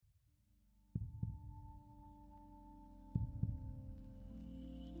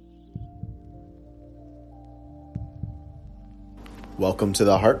Welcome to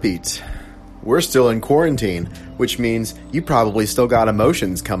the Heartbeat. We're still in quarantine, which means you probably still got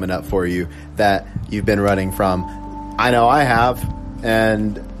emotions coming up for you that you've been running from. I know I have,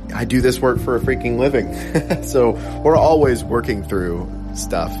 and I do this work for a freaking living. So we're always working through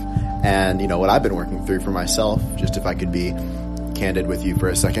stuff. And you know what I've been working through for myself, just if I could be candid with you for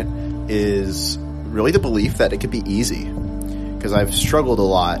a second, is really the belief that it could be easy. Because I've struggled a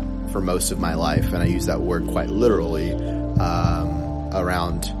lot for most of my life, and I use that word quite literally,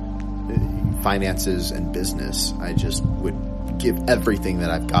 around finances and business. I just would give everything that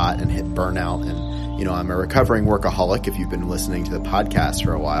I've got and hit burnout. And, you know, I'm a recovering workaholic. If you've been listening to the podcast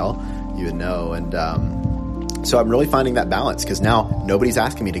for a while, you would know. And, so I'm really finding that balance because now nobody's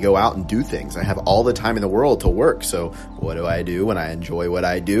asking me to go out and do things. I have all the time in the world to work. So what do I do when I enjoy what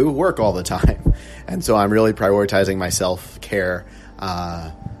I do? Work all the time. And so I'm really prioritizing my self-care.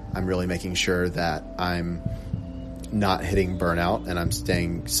 I'm really making sure that I'm not hitting burnout and I'm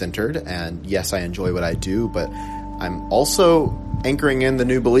staying centered. And yes, I enjoy what I do, but I'm also anchoring in the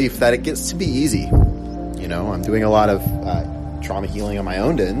new belief that it gets to be easy. You know, I'm doing a lot of trauma healing on my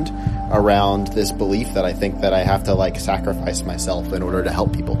own end around this belief that I think that I have to like sacrifice myself in order to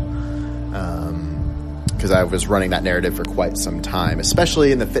help people. Because I was running that narrative for quite some time,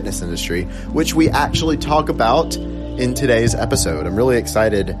 especially in the fitness industry, which we actually talk about in today's episode. I'm really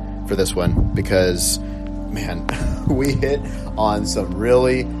excited for this one because, man, we hit on some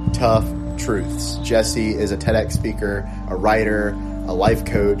really tough truths. Jessi is a TEDx speaker, a writer, a life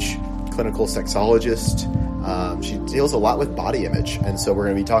coach, clinical sexologist. She deals a lot with body image. And so we're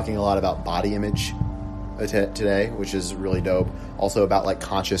going to be talking a lot about body image today, which is really dope. Also about like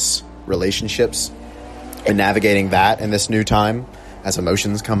conscious relationships and navigating that in this new time as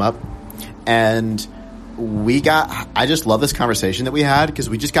emotions come up. And I just love this conversation that we had because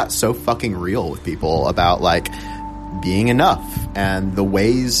we just got so fucking real with people about like being enough and the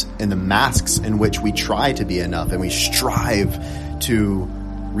ways and the masks in which we try to be enough and we strive to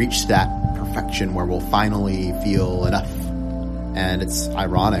reach that perfection where we'll finally feel enough. And it's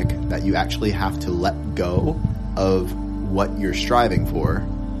ironic that you actually have to let go of what you're striving for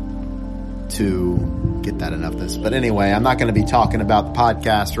to get that enoughness. But anyway, I'm not going to be talking about the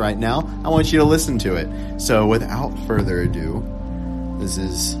podcast right now. I want you to listen to it. So without further ado, this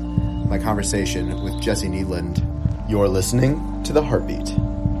is my conversation with Jessi Kneeland. You're listening to The Heartbeat.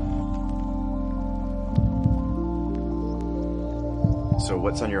 So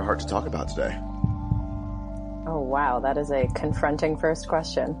what's on your heart to talk about today? Oh, wow. That is a confronting first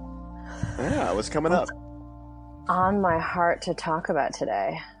question. Yeah, what's coming up? On my heart to talk about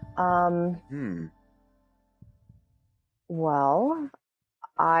today. Well,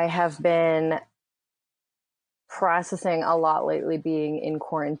 I have been processing a lot lately being in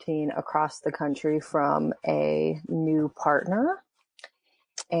quarantine across the country from a new partner.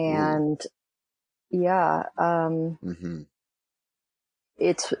 And yeah,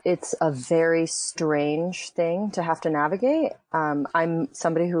 it's a very strange thing to have to navigate. I'm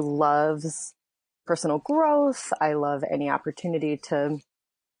somebody who loves personal growth. I love any opportunity to,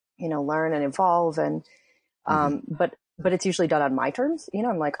 you know, learn and evolve and, but it's usually done on my terms. You know,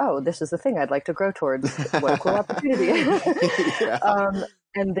 I'm like, oh, this is the thing I'd like to grow towards. What a cool opportunity.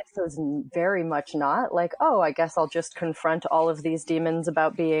 And this is very much not like, oh, I guess I'll just confront all of these demons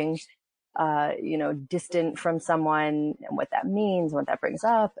about being, you know, distant from someone and what that means, what that brings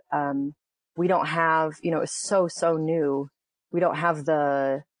up. We don't have, you know, it's so new. We don't have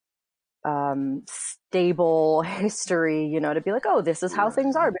the, stable history, you know, to be like, oh, this is how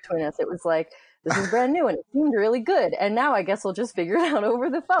things are between us. It was like, this is brand new and it seemed really good. And now I guess we'll just figure it out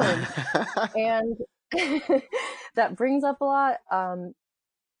over the phone. And that brings up a lot.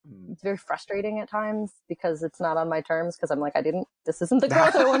 It's very frustrating at times because it's not on my terms. Cause I'm like, this isn't the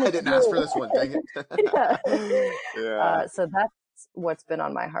growth I wanted. I didn't ask for this one. Dang it. Yeah. So that's what's been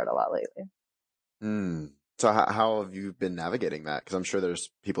on my heart a lot lately. So how have you been navigating that? Because I'm sure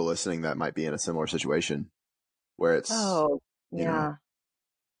there's people listening that might be in a similar situation where it's, you know.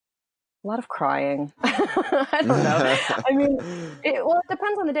 A lot of crying. I don't know. I mean, it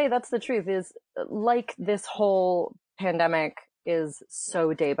depends on the day. That's the truth is like this whole pandemic is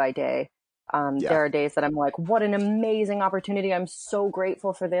so day by day. There are days that I'm like, what an amazing opportunity. I'm so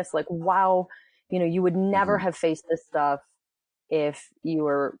grateful for this. Like, wow, you know, you would never have faced this stuff if you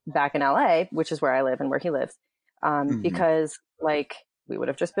were back in LA, which is where I live and where he lives. Because like we would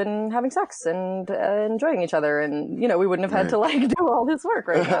have just been having sex and enjoying each other. And, you know, we wouldn't have had to like do all this work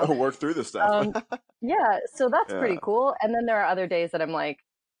right now. Work through this stuff. Yeah. So that's pretty cool. And then there are other days that I'm like,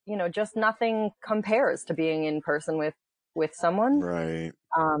 you know, just nothing compares to being in person with someone. Right.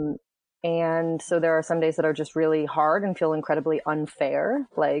 And so there are some days that are just really hard and feel incredibly unfair.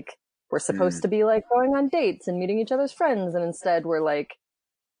 Like we're supposed to be like going on dates and meeting each other's friends. And instead we're like,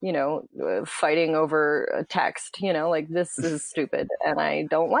 fighting over a text, like this is stupid and I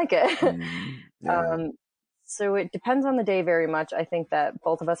don't like it. Yeah. So it depends on the day very much. I think that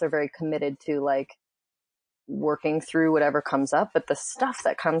both of us are very committed to like working through whatever comes up, but the stuff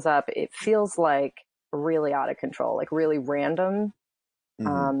that comes up, it feels like really out of control, like really random.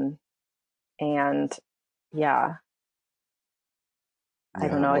 And yeah, I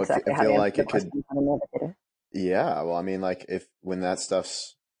don't know Well, exactly I how to feel answer like the it could. question, how to navigate it. Yeah. Well, I mean, like when that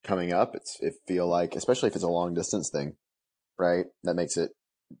stuff's coming up, it feel like, especially if it's a long distance thing, right? That makes it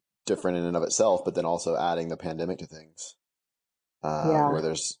different in and of itself, but then also adding the pandemic to things, Yeah. where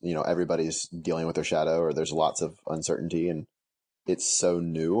there's, everybody's dealing with their shadow or there's lots of uncertainty and it's so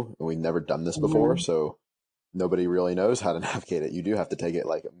new and we've never done this before. So nobody really knows how to navigate it. You do have to take it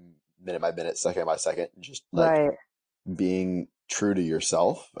like minute by minute, second by second, just like Right. being true to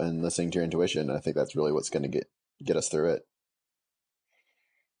yourself and listening to your intuition. I think that's really what's going to get us through it.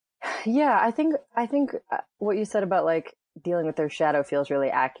 Yeah, I think what you said about like dealing with their shadow feels really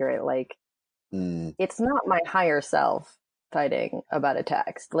accurate. Like it's not my higher self fighting about a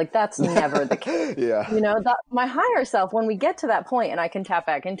text. Like that's never the case. Yeah. That my higher self, when we get to that point and I can tap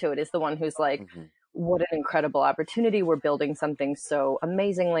back into it, is the one who's like, what an incredible opportunity. We're building something so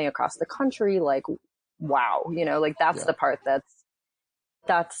amazingly across the country. Like, wow, like that's the part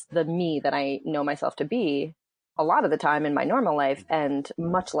that's the me that I know myself to be a lot of the time in my normal life and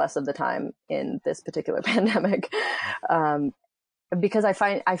much less of the time in this particular pandemic. Because I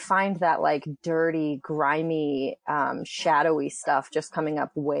find that like dirty, grimy, shadowy stuff just coming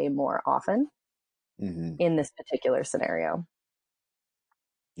up way more often in this particular scenario.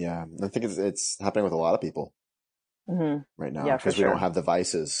 Yeah. I think it's happening with a lot of people right now Yeah, for because we sure. don't have the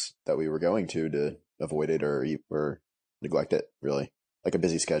vices that we were going to avoid it or neglect it, really. Like a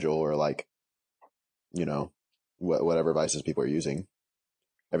busy schedule or like, whatever vices people are using.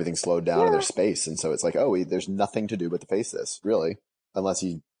 Everything's slowed down in their space. And so it's like, there's nothing to do but to face this, really. Unless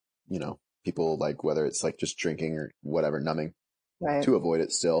people like, whether it's like just drinking or whatever, numbing to avoid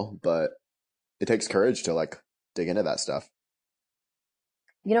it still. But it takes courage to like dig into that stuff.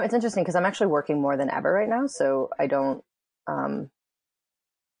 It's interesting because I'm actually working more than ever right now. So I don't,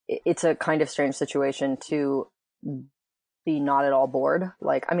 it's a kind of strange situation to be not at all bored.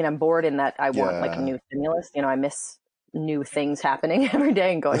 Like, I mean, I'm bored in that I want like a new stimulus. I miss new things happening every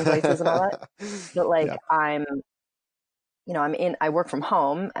day and going places and all that. But like I work from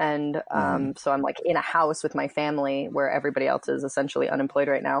home and, so I'm like in a house with my family where everybody else is essentially unemployed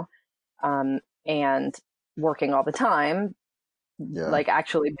right now. And working all the time, like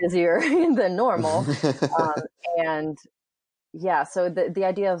actually busier than normal. And yeah, so the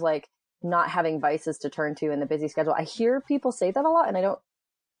idea of like not having vices to turn to in the busy schedule, I hear people say that a lot and I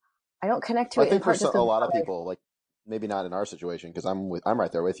don't connect to it. I think for a lot of people, like maybe not in our situation, because I'm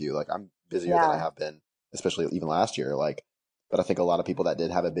right there with you. Like I'm busier than I have been, especially even last year. Like, but I think a lot of people that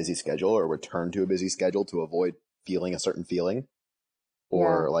did have a busy schedule or return to a busy schedule to avoid feeling a certain feeling,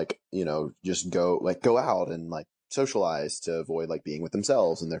 or like just go out and like socialize to avoid like being with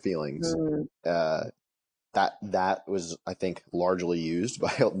themselves and their feelings. That was, I think, largely used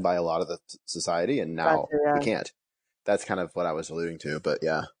by a lot of the society, and now we can't. That's kind of what I was alluding to, but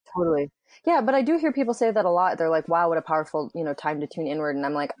yeah. Totally. Yeah, but I do hear people say that a lot. They're like, wow, what a powerful, time to tune inward. And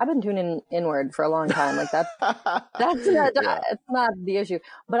I'm like, I've been tuning inward for a long time. Like that's it's not the issue.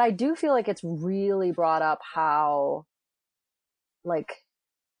 But I do feel like it's really brought up how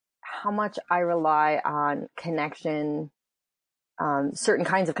much I rely on connection, certain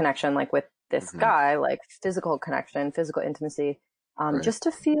kinds of connection, like with this guy, like physical connection, physical intimacy, just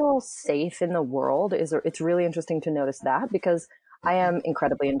to feel safe in the world. It's really interesting to notice that because I am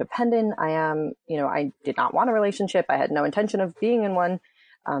incredibly independent. I am, I did not want a relationship. I had no intention of being in one.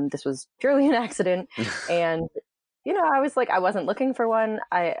 This was purely an accident. And, I was like, I wasn't looking for one.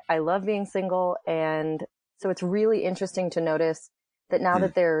 I love being single. And so it's really interesting to notice that now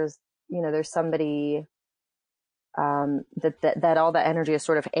that there's somebody, that all the energy is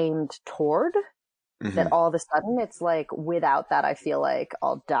sort of aimed toward, that all of a sudden it's like, without that, I feel like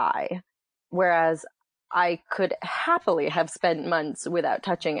I'll die. Whereas I could happily have spent months without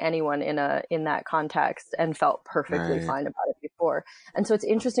touching anyone in that context and felt perfectly fine about it before. And so it's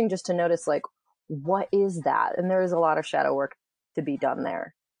interesting just to notice like, what is that? And there is a lot of shadow work to be done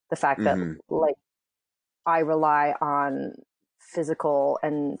there. The fact that like I rely on physical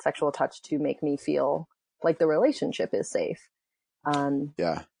and sexual touch to make me feel like the relationship is safe.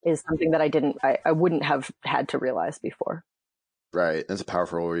 Is something that I wouldn't have had to realize before. Right. That's a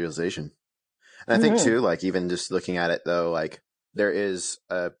powerful realization. And I think Mm-hmm. too, like even just looking at it though, like there is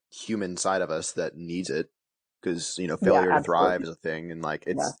a human side of us that needs it because, Yeah, failure to thrive absolutely. is a thing and like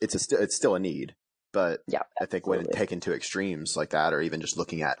Yeah. it's still a need. But Yeah, I think when absolutely. taken to extremes like that, or even just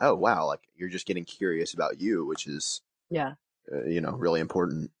looking at, oh wow, like you're just getting curious about you, which is, Yeah. really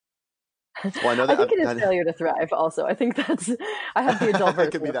important. Well, I know I think it is that failure to thrive also. I think I have the adult it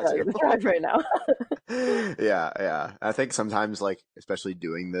version could be of that failure too. to thrive right now. Yeah, yeah. I think sometimes, like, especially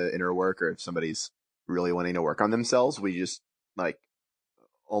doing the inner work, or if somebody's really wanting to work on themselves, we just like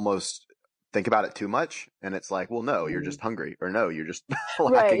almost think about it too much, and it's like, well, no, you're Mm. just hungry, or no, you're just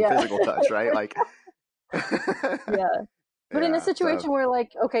Right. lacking Yeah. physical touch, right? Like, Yeah. But in a yeah. So, situation where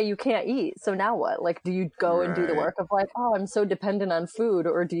like, okay, you can't eat, so now what? Like, do you go and do the right. work of like, oh, I'm so dependent on food,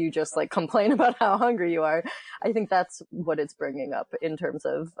 or do you just like complain about how hungry you are? I think that's what it's bringing up in terms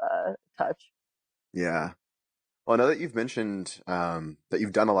of touch. Yeah. Well, I know that you've mentioned that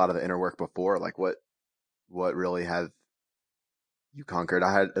you've done a lot of the inner work before. Like, what really have you conquered?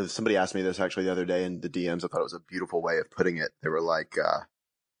 I had somebody asked me this actually the other day in the DMs. I thought it was a beautiful way of putting it. They were like,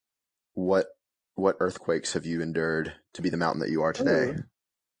 what what earthquakes have you endured to be the mountain that you are today? Ooh,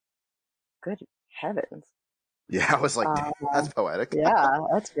 good heavens. Yeah, I was like, Uh, damn, that's poetic. yeah,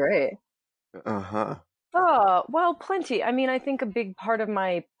 that's great. Uh-huh. Oh, well, plenty. I mean, I think a big part of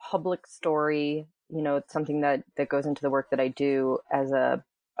my public story, it's something that goes into the work that I do as a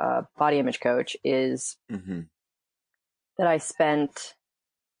body image coach is Mm-hmm. that I spent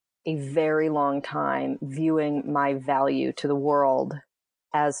a very long time viewing my value to the world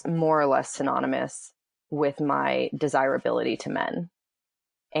as more or less synonymous with my desirability to men.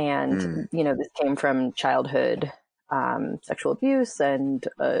 And, Mm. this came from childhood sexual abuse and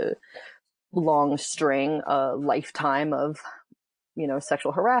a long string, a lifetime of,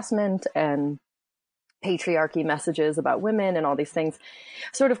 sexual harassment and patriarchy messages about women and all these things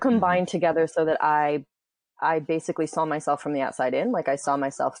sort of Mm-hmm. combined together so that I basically saw myself from the outside in. Like I saw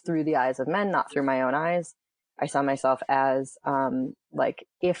myself through the eyes of men, not through my own eyes. I saw myself as, like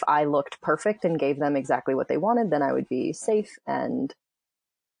if I looked perfect and gave them exactly what they wanted, then I would be safe. And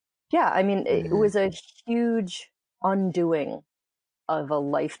yeah, I mean, it Mm. was a huge undoing of a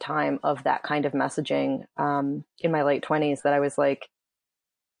lifetime of that kind of messaging, in my late 20s that I was like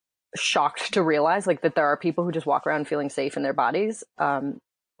shocked to realize like that there are people who just walk around feeling safe in their bodies.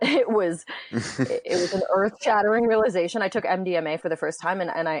 It was it was an earth-shattering realization. I took MDMA for the first time,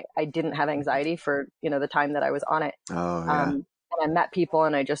 and I didn't have anxiety for the time that I was on it. Oh yeah. And I met people,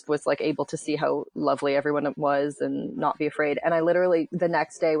 and I just was like able to see how lovely everyone was, and not be afraid. And I literally the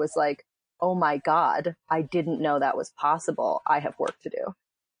next day was like, "Oh my God, I didn't know that was possible. I have work to do."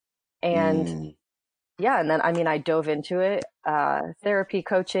 And Mm. yeah, and then I mean, I dove into it: therapy,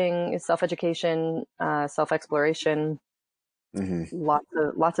 coaching, self-education, self-exploration, Mm-hmm.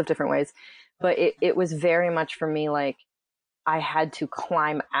 lots of different ways. But it was very much for me like I had to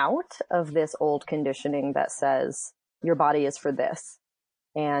climb out of this old conditioning that says your body is for this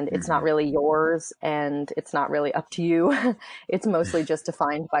and it's not Mm-hmm. really yours and it's not really up to you. It's mostly just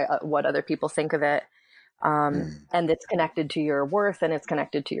defined by what other people think of it. Mm. And it's connected to your worth and it's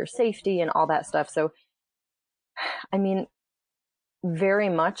connected to your safety and all that stuff. So, I mean, very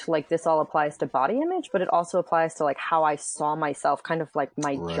much like this all applies to body image, but it also applies to like how I saw myself, kind of like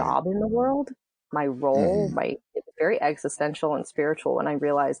my Right. job in the world, my role, Mm-hmm. it's very existential and spiritual. And I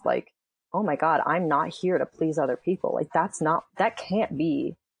realized like, oh my God, I'm not here to please other people. Like that can't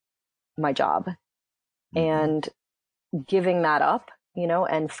be my job. Mm-hmm. And giving that up,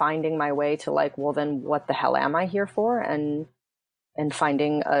 and finding my way to like, well, then what the hell am I here for? And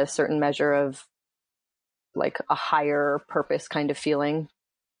finding a certain measure of like a higher purpose kind of feeling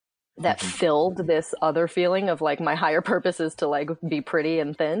that Mm-hmm. filled this other feeling of like my higher purpose is to like be pretty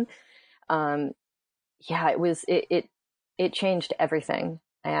and thin. Um, yeah, it changed everything.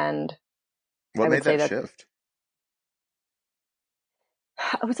 And I What would made say that that shift?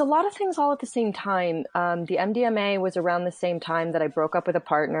 it was a lot of things all at the same time. The MDMA was around the same time that I broke up with a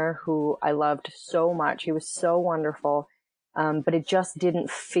partner who I loved so much. He was so wonderful. But it just didn't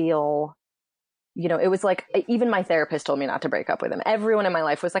feel, it was like, even my therapist told me not to break up with him. Everyone in my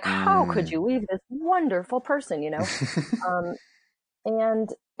life was like, how could Mm. you leave this wonderful person? Um, and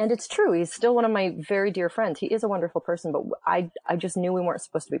it's true. He's still one of my very dear friends. He is a wonderful person, but I just knew we weren't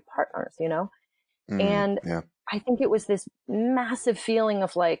supposed to be partners. Mm. And Yeah. I think it was this massive feeling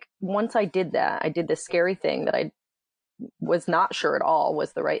of like, once I did that, I did this scary thing that I was not sure at all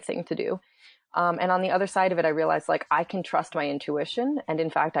was the right thing to do. And on the other side of it, I realized like I can trust my intuition. And in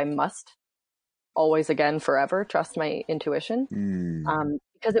fact, I must always again, forever trust my intuition, Mm.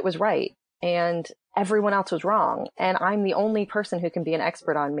 because it was right. and everyone else was wrong. And I'm the only person who can be an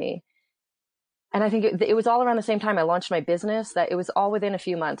expert on me. And I think it was all around the same time I launched my business, that it was all within a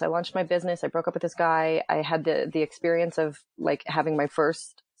few months. I launched my business. I broke up with this guy. I had the experience of like having my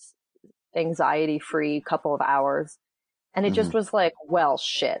first anxiety free couple of hours. And it just was like, well,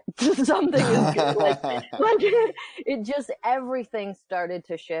 shit, something is good. Like it just, everything started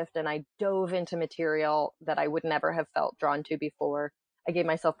to shift, and I dove into material that I would never have felt drawn to before. I gave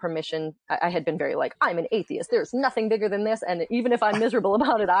myself permission. I had been very like, I'm an atheist. There's nothing bigger than this. And even if I'm miserable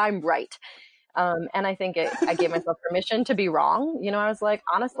about it, I'm right. And I think I gave myself permission to be wrong. You know, I was like,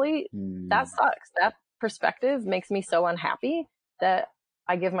 honestly, that sucks. That perspective makes me so unhappy that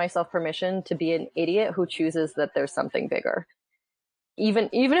I give myself permission to be an idiot who chooses that there's something bigger. Even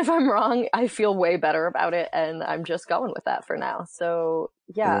if I'm wrong, I feel way better about it, and I'm just going with that for now. So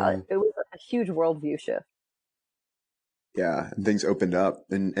yeah, it was a huge worldview shift. Yeah, and things opened up,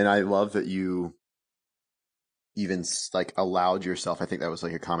 and I love that you even like allowed yourself. I think that was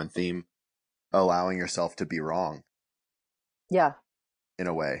like a common theme, allowing yourself to be wrong. Yeah, in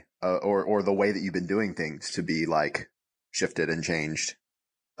a way, or the way that you've been doing things to be like shifted and changed.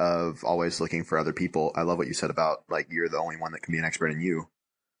 Of always looking for other people. I love what you said about like you're the only one that can be an expert in you,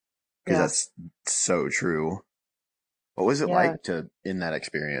 because that's so true. What was it like to in that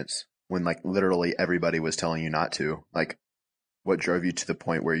experience when like literally everybody was telling you not to? Like, what drove you to the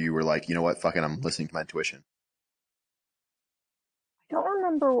point where you were like, you know what, fucking, I'm listening to my intuition? I don't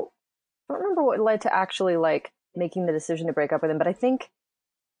remember what led to actually like making the decision to break up with him, but I think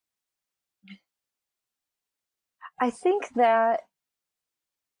that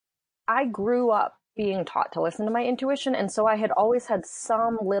I grew up being taught to listen to my intuition, and so I had always had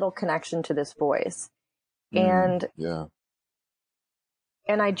some little connection to this voice. And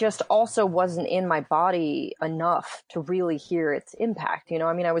I just also wasn't in my body enough to really hear its impact. You know,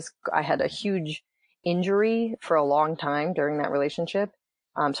 I mean, I had a huge injury for a long time during that relationship.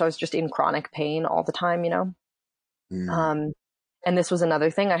 So I was just in chronic pain all the time, you know? And this was another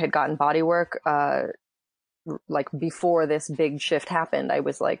thing. I had gotten body work, like before this big shift happened. I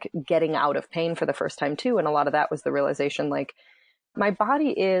was like getting out of pain for the first time too. And a lot of that was the realization, like, my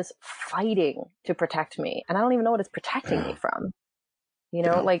body is fighting to protect me, and I don't even know what it's protecting me from. You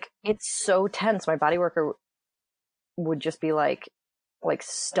know, like it's so tense. My body worker would just be like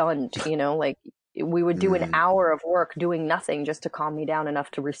stunned, you know, like we would do an hour of work doing nothing just to calm me down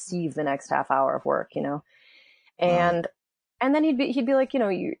enough to receive the next half hour of work, you know? And then he'd be like, you know,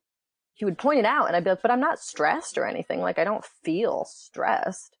 he would point it out, and I'd be like, but I'm not stressed or anything. Like, I don't feel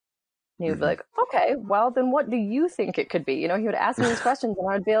stressed. And he would be like, okay, well, then what do you think it could be? You know, he would ask me these questions,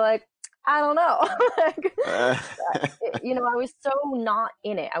 and I'd be like, I don't know. Like, you know, I was so not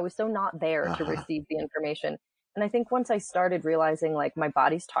in it. I was so not there to receive the information. And I think once I started realizing, like, my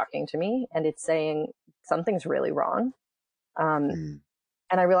body's talking to me and it's saying something's really wrong.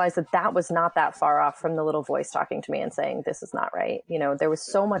 And I realized that was not that far off from the little voice talking to me and saying, this is not right. You know, there was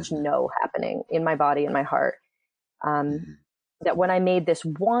so much no happening in my body and my heart. That when I made this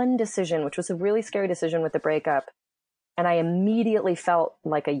one decision, which was a really scary decision with the breakup, and I immediately felt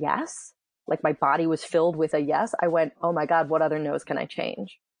like a yes, like my body was filled with a yes, I went, oh my God, what other no's can I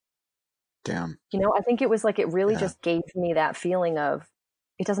change? Damn. You know, I think it was like, it really just gave me that feeling of,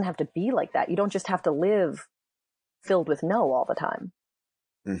 it doesn't have to be like that. You don't just have to live filled with no all the time.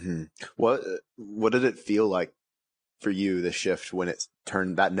 What did it feel like for you, the shift, when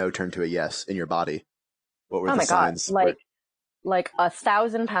that no turned to a yes in your body? What were the signs? God. Like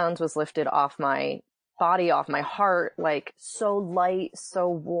 1,000 pounds was lifted off my body, off my heart, like so light, so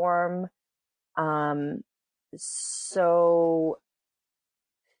warm, so,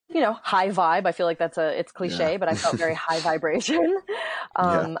 you know, high vibe. I feel like it's cliche, but I felt very high vibration.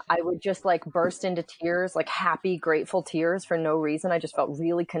 I would just like burst into tears, like happy, grateful tears for no reason. I just felt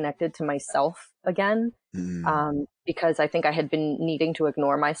really connected to myself again. Because I think I had been needing to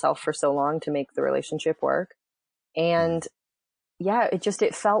ignore myself for so long to make the relationship work. And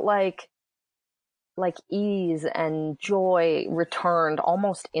it felt like ease and joy returned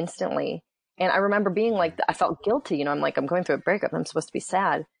almost instantly. And I remember being like, I felt guilty, you know, I'm like, I'm going through a breakup, I'm supposed to be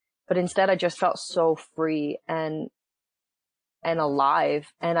sad. But instead I just felt so free and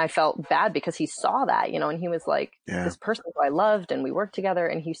alive. And I felt bad because he saw that, you know, and he was like this person who I loved, and we worked together,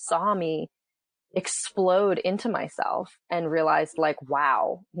 and he saw me explode into myself and realized, like,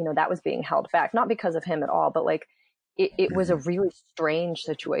 wow, you know, that was being held back, not because of him at all, but like, it was a really strange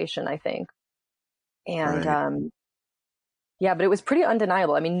situation, I think. And, but it was pretty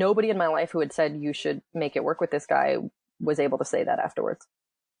undeniable. I mean, nobody in my life who had said you should make it work with this guy was able to say that afterwards.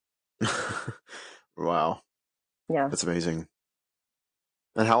 Wow. Yeah. That's amazing.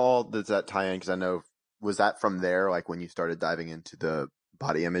 And how all does that tie in? Because I know, was that from there, like when you started diving into the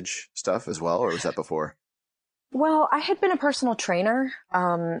body image stuff as well, or was that before? Well, I had been a personal trainer,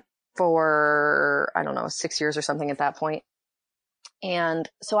 for, I don't know, 6 years or something at that point. And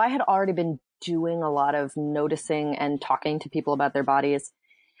so I had already been doing a lot of noticing and talking to people about their bodies.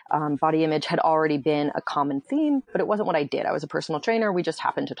 Body image had already been a common theme, but it wasn't what I did. I was a personal trainer. We just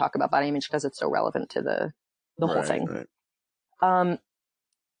happened to talk about body image because it's so relevant to the whole thing. Right.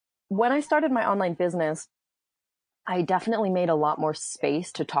 When I started my online business, I definitely made a lot more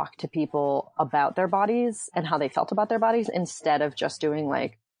space to talk to people about their bodies and how they felt about their bodies instead of just doing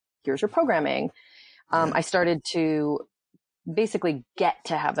like, here's your programming. I started to basically get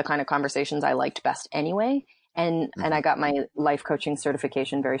to have the kind of conversations I liked best anyway. And I got my life coaching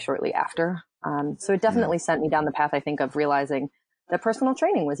certification very shortly after. So it definitely sent me down the path, I think, of realizing that personal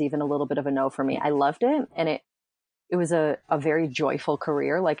training was even a little bit of a no for me. I loved it. And it was a very joyful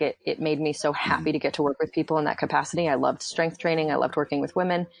career. Like it made me so happy to get to work with people in that capacity. I loved strength training. I loved working with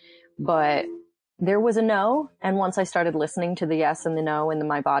women, but there was a no. And once I started listening to the yes and the no in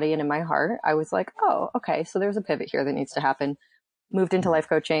my body and in my heart, I was like, oh, okay. So there's a pivot here that needs to happen. Moved into life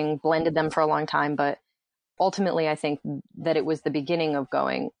coaching, blended them for a long time. But ultimately, I think that it was the beginning of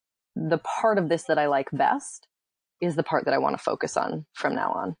going, the part of this that I like best is the part that I want to focus on from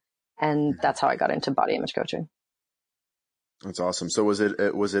now on. And that's how I got into body image coaching. That's awesome. So was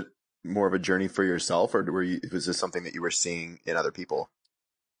it more of a journey for yourself, or was this something that you were seeing in other people?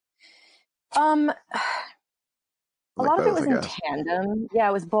 A lot of it was in tandem. Yeah,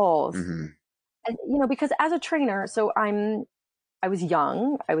 it was both. And, because as a trainer, so I was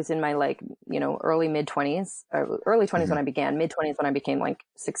young. I was in my early mid 20s, or early 20s when I began, mid 20s when I became like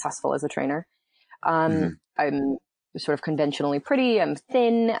successful as a trainer. I'm sort of conventionally pretty. I'm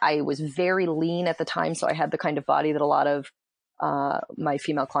thin. I was very lean at the time. So I had the kind of body that a lot of, my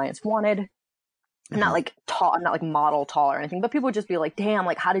female clients wanted. I'm not like tall. I'm not like model tall or anything, but people would just be like, damn,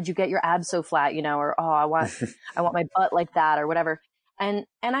 like, how did you get your abs so flat? Or, oh, I want my butt like that or whatever. And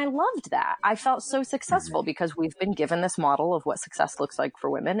I loved that. I felt so successful because we've been given this model of what success looks like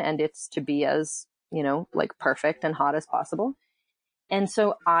for women, and it's to be as, like perfect and hot as possible. And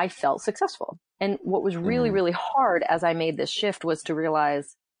so I felt successful. And what was really, really hard as I made this shift was to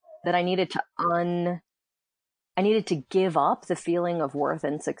realize that I needed to give up the feeling of worth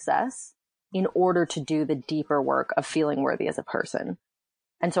and success in order to do the deeper work of feeling worthy as a person.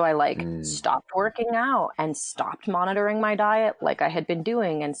 And so I stopped working out and stopped monitoring my diet like I had been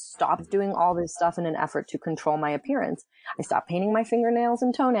doing and stopped doing all this stuff in an effort to control my appearance. I stopped painting my fingernails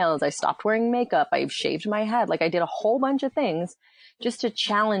and toenails. I stopped wearing makeup. I shaved my head. Like I did a whole bunch of things just to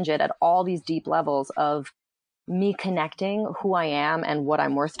challenge it at all these deep levels of me connecting who I am and what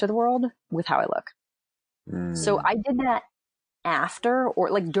I'm worth to the world with how I look. So I did that after, or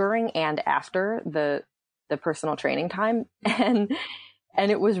like during and after the personal training time. And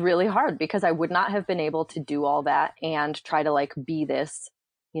it was really hard because I would not have been able to do all that and try to like be this,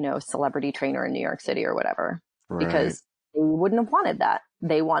 celebrity trainer in New York City or whatever, because they wouldn't have wanted that.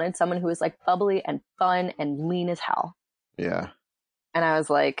 They wanted someone who was like bubbly and fun and lean as hell. Yeah. And I was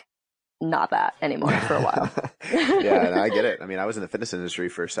like, not that anymore for a while. Yeah, and I get it. I mean, I was in the fitness industry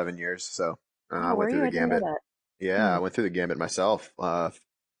for 7 years, so I went through the gambit. Yeah, I went through the gambit myself.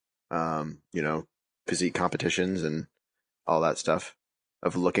 Physique competitions and all that stuff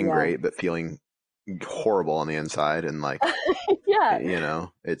of looking great but feeling horrible on the inside, and like,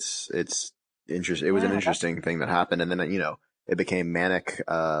 it's interesting. It was an interesting thing that happened, and then it became manic.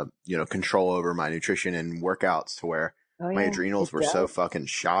 Control over my nutrition and workouts to where my adrenals were so fucking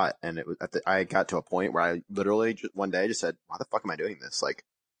shot, and it was I got to a point where I literally just one day just said, "Why the fuck am I doing this? Like,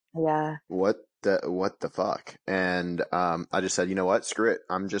 what the fuck?" And I just said, you know what? Screw it.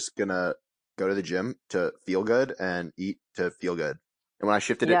 I'm just gonna go to the gym to feel good and eat to feel good. And when I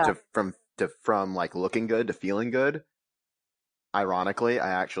shifted it from like looking good to feeling good, ironically, I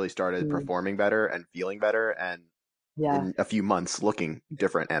actually started performing better and feeling better, and in a few months looking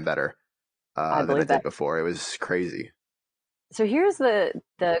different and better than I did before. It was crazy. So here's the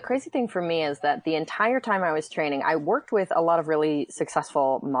crazy thing for me is that the entire time I was training, I worked with a lot of really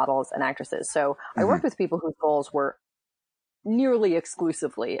successful models and actresses. So I worked with people whose goals were nearly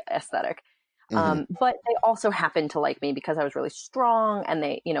exclusively aesthetic. But they also happened to like me because I was really strong, and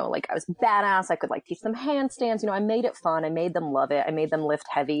they, like I was badass. I could like teach them handstands. I made it fun. I made them love it. I made them lift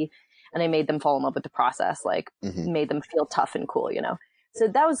heavy, and I made them fall in love with the process, like made them feel tough and cool, So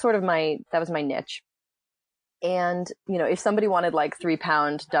that was sort of my niche. And, if somebody wanted like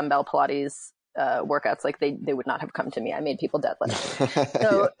 3-pound dumbbell Pilates, workouts, like they would not have come to me. I made people deadlift.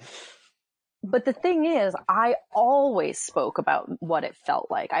 So but the thing is, I always spoke about what it felt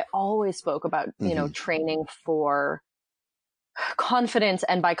like. I always spoke about, you know, training for confidence.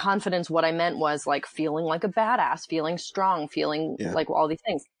 And by confidence, what I meant was like feeling like a badass, feeling strong, feeling like all these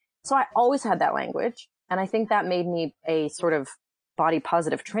things. So I always had that language. And I think that made me a sort of body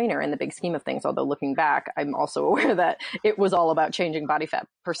positive trainer in the big scheme of things. Although looking back, I'm also aware that it was all about changing body fat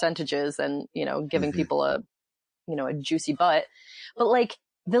percentages and, you know, giving people a, you know, a juicy butt. But like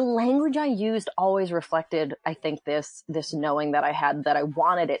the language I used always reflected, I think, this knowing that I had, that I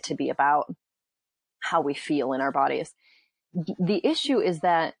wanted it to be about how we feel in our bodies. The issue is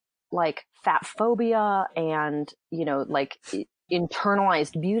that like fat phobia and, you know, like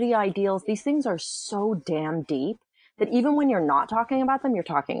internalized beauty ideals, these things are so damn deep that even when you're not talking about them, you're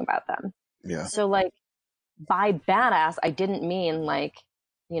talking about them. Yeah. So like by badass, I didn't mean like,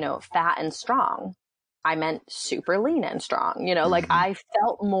 you know, fat and strong. I meant super lean and strong, you know, like I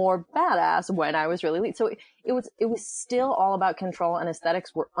felt more badass when I was really lean. So it was still all about control, and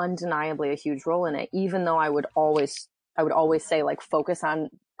aesthetics were undeniably a huge role in it, even though I would always say like, focus on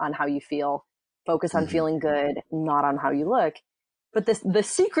how you feel, focus on feeling good, not on how you look. But the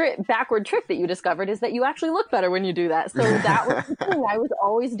secret backward trick that you discovered is that you actually look better when you do that. So that was the thing I was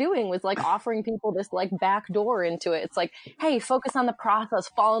always doing, was like offering people this like back door into it. It's like, hey, focus on the process,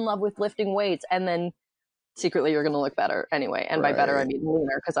 fall in love with lifting weights, and then secretly you're going to look better anyway. And by better, I mean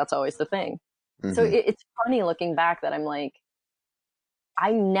leaner, because that's always the thing. So it's funny looking back that I'm like,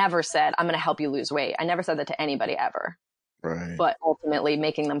 I never said, I'm going to help you lose weight. I never said that to anybody ever. Right. But ultimately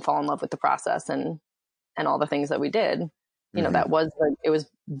making them fall in love with the process and all the things that we did, you know, that was it was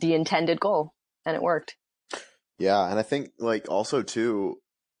the intended goal, and it worked. Yeah. And I think like also too,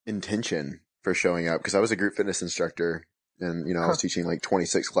 intention for showing up, because I was a group fitness instructor, and, you know, I was teaching like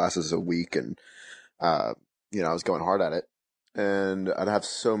 26 classes a week, and, you know, I was going hard at it, and I'd have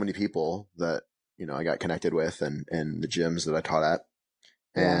so many people that, you know, I got connected with and the gyms that I taught at.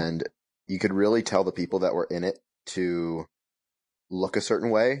 And you could really tell the people that were in it to look a certain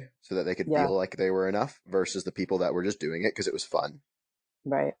way so that they could feel like they were enough, versus the people that were just doing it because it was fun.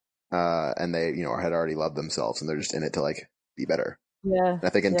 Right. And they, you know, had already loved themselves, and they're just in it to like be better. Yeah. And I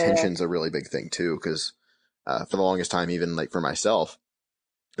think intention's a really big thing too, because, for the longest time, even like for myself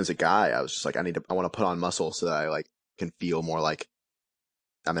as a guy, I was just like, I want to put on muscle so that I like can feel more like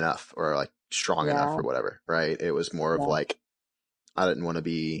I'm enough, or like strong enough, or whatever. Right. It was more of like, I didn't want to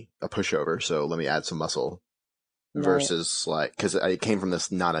be a pushover, so let me add some muscle, versus like, cause I came from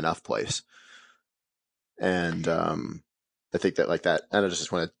this not enough place. And, I think that like that, and I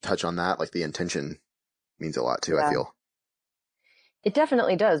just want to touch on that, like the intention means a lot too, I feel. It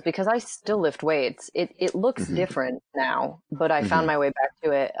definitely does, because I still lift weights. It looks different now, but I found my way back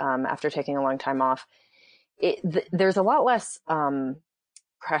to it, after taking a long time off. There's a lot less,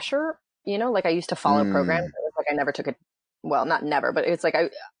 pressure, you know, like I used to follow programs. It was like I never took it. Well, not never, but it's like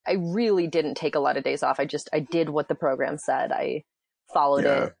I really didn't take a lot of days off. I did what the program said. I followed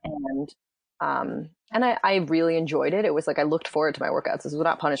it, and I really enjoyed it. It was like I looked forward to my workouts. This was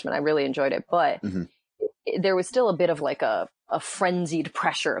not punishment. I really enjoyed it, but there was still a bit of like a frenzied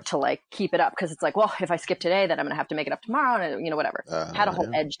pressure to like keep it up, because it's like, well, if I skip today, then I'm gonna have to make it up tomorrow, and you know, whatever. Had a whole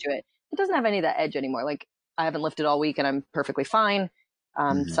edge to it. It doesn't have any of that edge anymore. Like I haven't lifted all week, and I'm perfectly fine.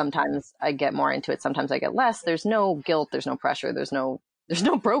 Sometimes I get more into it. Sometimes I get less. There's no guilt. There's no pressure. There's no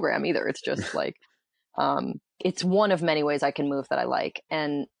program either. It's just like, it's one of many ways I can move that I like.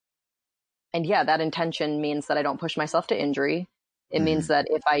 And yeah, that intention means that I don't push myself to injury. It means that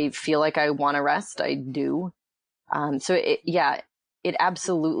if I feel like I want to rest, I do. So it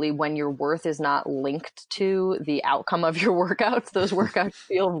absolutely, when your worth is not linked to the outcome of your workouts, those workouts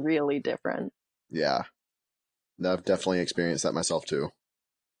feel really different. Yeah. I've definitely experienced that myself too.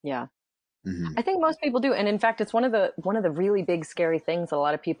 Yeah. I think most people do. And in fact, it's one of the really big scary things that a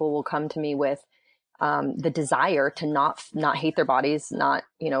lot of people will come to me with, the desire to not hate their bodies, not,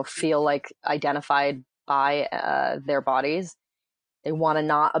 you know, feel like identified by, their bodies. They want to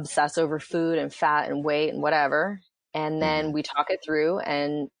not obsess over food and fat and weight and whatever. And then we talk it through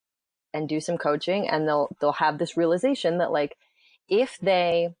and do some coaching, and they'll have this realization that like, if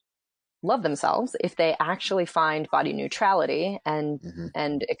they love themselves, if they actually find body neutrality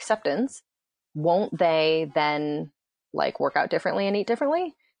and acceptance, won't they then like work out differently and eat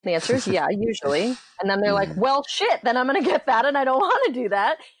differently? The answer is yeah, usually. And then they're like, well, shit, then I'm going to get fat and I don't want to do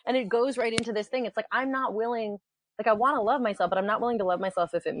that. And it goes right into this thing. It's like, I'm not willing, like I want to love myself, but I'm not willing to love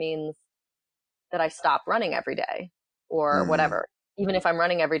myself if it means that I stop running every day or whatever, even if I'm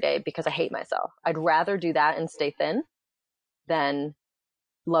running every day because I hate myself. I'd rather do that and stay thin than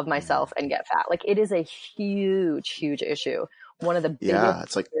love myself and get fat. Like it is a huge, huge issue. one of the Yeah, biggest,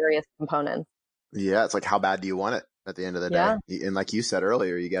 it's like, scariest components. yeah, it's like, how bad do you want it at the end of the Yeah. day? And like you said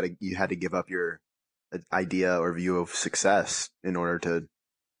earlier, you had to give up your idea or view of success in order to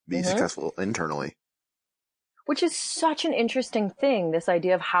be hmm successful internally. Which is such an interesting thing, this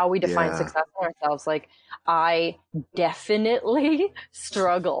idea of how we define Yeah. success in ourselves. Like, I definitely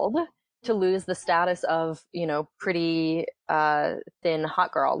struggled to lose the status of, pretty, thin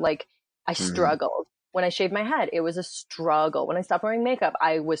hot girl. Like, I hmm struggled. When I shaved my head, it was a struggle. When I stopped wearing makeup,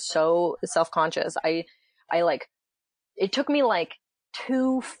 I was so self-conscious. I like, it took me like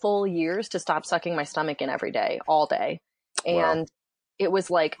 2 full years to stop sucking my stomach in every day, all day. Wow. And it was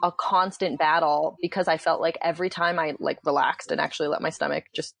like a constant battle because I felt like every time I like relaxed and actually let my stomach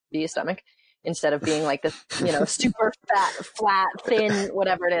just be a stomach instead of being like this, super fat, flat, thin,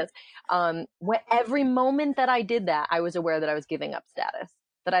 whatever it is. Every moment that I did that, I was aware that I was giving up status,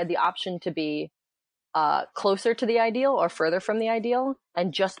 that I had the option to be closer to the ideal or further from the ideal.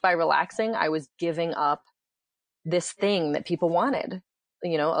 And just by relaxing, I was giving up this thing that people wanted,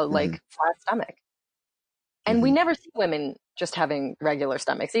 a hmm like flat stomach. And we hmm never see women just having regular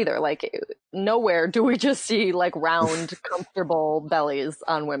stomachs either. Like nowhere do we just see like round, comfortable bellies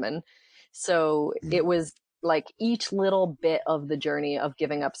on women. So it was like each little bit of the journey of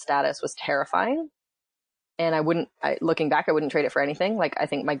giving up status was terrifying. And looking back, I wouldn't trade it for anything. Like I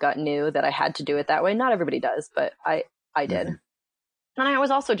think my gut knew that I had to do it that way. Not everybody does, but I did. hmm And I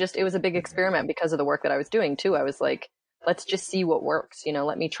was also it was a big experiment because of the work that I was doing too. I was like, let's just see what works.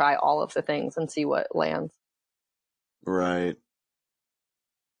 Let me try all of the things and see what lands. Right.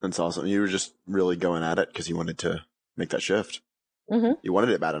 That's awesome. You were just really going at it because you wanted to make that shift. Mm-hmm. You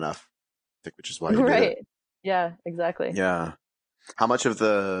wanted it bad enough, I think, which is why you did Right. it. Yeah, exactly. Yeah. How much of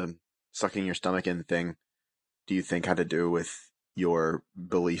the sucking your stomach in thing do you think had to do with your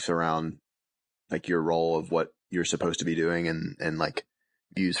beliefs around like your role of what you're supposed to be doing and like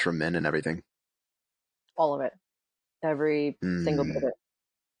views from men and everything? All of it. Every single bit of Mm-hmm.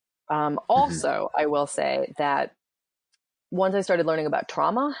 it. Also, I will say that once I started learning about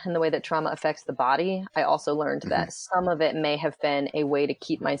trauma and the way that trauma affects the body, I also learned Mm-hmm. that some of it may have been a way to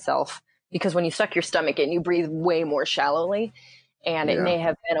keep myself, because when you suck your stomach in, you breathe way more shallowly. And it Yeah. may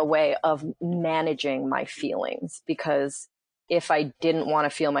have been a way of managing my feelings, because if I didn't want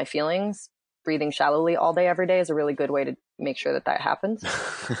to feel my feelings, breathing shallowly all day, every day is a really good way to make sure that happens.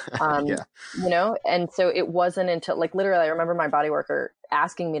 Yeah. And so it wasn't until like literally I remember my body worker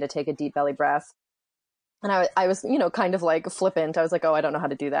asking me to take a deep belly breath. And I was, kind of like flippant. I was like, oh, I don't know how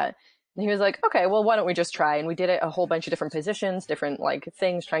to do that. And he was like, okay, well, why don't we just try? And we did it a whole bunch of different positions, different like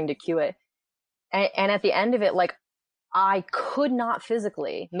things, trying to cue it. And at the end of it, like I could not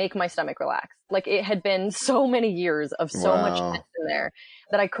physically make my stomach relax. Like it had been so many years of so much Wow. tension there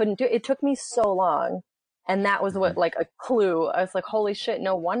that I couldn't do it. It took me so long. And that was Mm-hmm. what, like a clue. I was like, holy shit,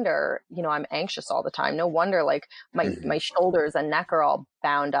 no wonder, I'm anxious all the time. No wonder like Mm-hmm. my shoulders and neck are all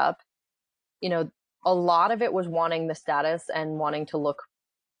bound up. A lot of it was wanting the status and wanting to look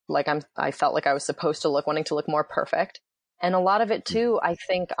like I felt like I was supposed to look, wanting to look more perfect. And a lot of it too, I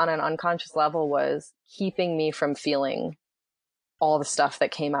think on an unconscious level, was keeping me from feeling all the stuff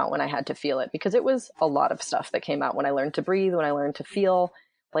that came out when I had to feel it, because it was a lot of stuff that came out when I learned to breathe, when I learned to feel.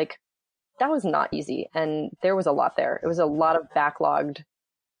 Like that was not easy. And there was a lot there. It was a lot of backlogged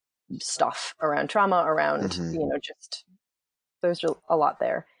stuff around trauma, around, Mm-hmm. just there's a lot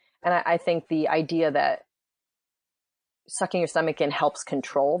there. And I think the idea that sucking your stomach in helps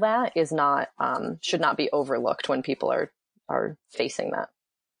control that is not, should not be overlooked when people are facing that.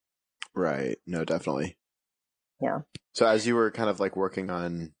 Right. No, definitely. Yeah. So as you were kind of like working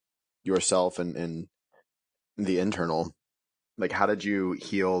on yourself and the internal, like how did you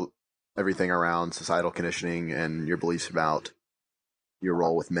heal everything around societal conditioning and your beliefs about your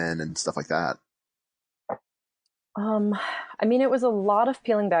role with men and stuff like that? I mean, it was a lot of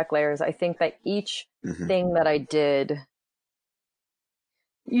peeling back layers. I think that each Mm-hmm. thing that I did,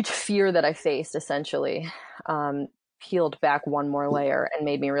 each fear that I faced essentially, peeled back one more layer and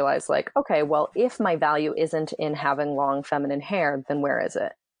made me realize like, okay, well, if my value isn't in having long feminine hair, then where is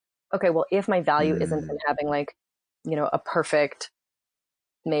it? Okay, well, if my value isn't in having like, a perfect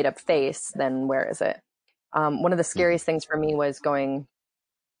made up face, then where is it? One of the scariest things for me was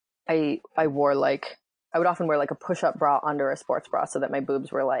I wore like, I would often wear like a push-up bra under a sports bra so that my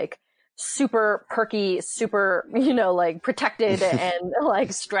boobs were like super perky, super, like protected and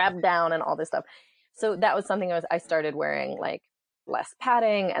like strapped down and all this stuff. So that was something I started wearing like less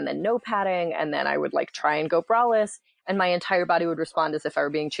padding and then no padding. And then I would like try and go braless, and my entire body would respond as if I were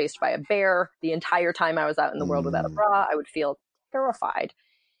being chased by a bear. The entire time I was out in the world without a bra, I would feel terrified.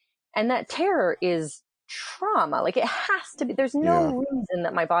 And that terror is trauma. Like it has to be, there's no Yeah. reason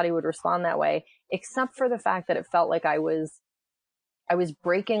that my body would respond that way, except for the fact that it felt like I was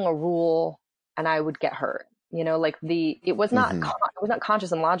breaking a rule and I would get hurt. You know, like it was not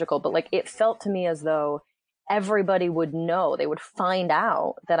conscious and logical, but like it felt to me as though everybody would know, they would find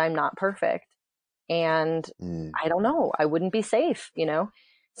out that I'm not perfect. And I don't know, I wouldn't be safe, you know?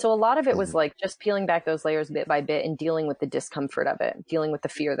 So a lot of it was like just peeling back those layers bit by bit and dealing with the discomfort of it, dealing with the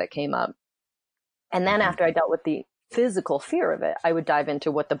fear that came up. And then after I dealt with the physical fear of it, I would dive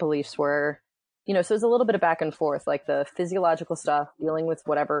into what the beliefs were, you know, so it was a little bit of back and forth, like the physiological stuff, dealing with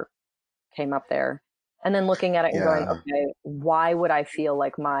whatever came up there, and then looking at it and going, okay, why would I feel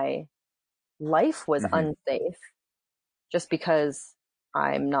like my life was unsafe just because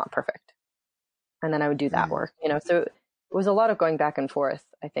I'm not perfect? And then I would do that work, you know, so it was a lot of going back and forth,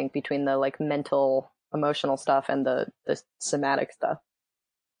 I think, between the like mental, emotional stuff and the somatic stuff.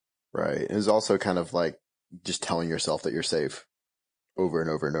 Right. It was also kind of like just telling yourself that you're safe over and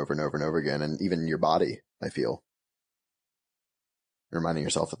over and over and over and over again. And even your body, I feel. Reminding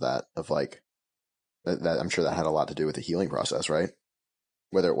yourself of that, of like, that I'm sure that had a lot to do with the healing process, right?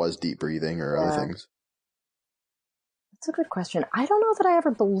 Whether it was deep breathing or other things. That's a good question. I don't know that I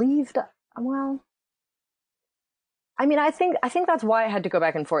ever believed, well, I mean, I think that's why I had to go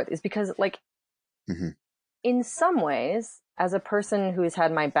back and forth, is because like, in some ways, as a person who has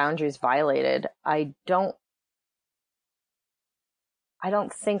had my boundaries violated, I don't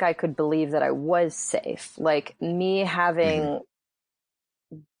think I could believe that I was safe. Like me having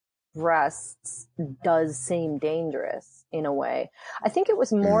breasts does seem dangerous in a way. I think it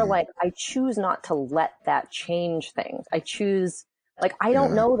was more like I choose not to let that change things. I choose, like, I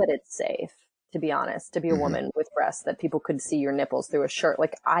don't know that it's safe, to be honest, to be a woman with breasts, that people could see your nipples through a shirt.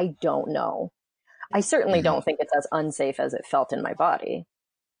 Like, I don't know. I certainly don't think it's as unsafe as it felt in my body.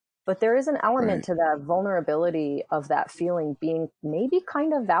 But there is an element to that vulnerability of that feeling being maybe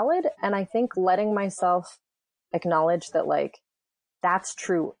kind of valid. And I think letting myself acknowledge that, like, that's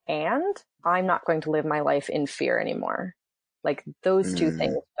true, and I'm not going to live my life in fear anymore. Like, those two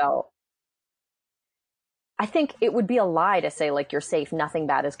things felt... I think it would be a lie to say, like, you're safe, nothing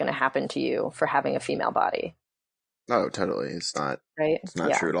bad is going to happen to you for having a female body. No, totally. It's not, right? It's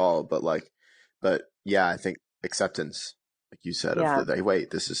not true at all. But yeah, I think acceptance, like you said, of the, wait,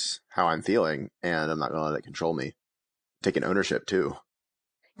 this is how I'm feeling, and I'm not going to let it control me. Taking ownership too.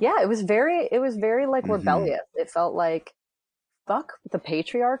 Yeah, it was very like rebellious. It felt like, fuck the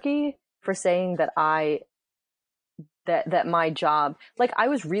patriarchy for saying that that my job, like, I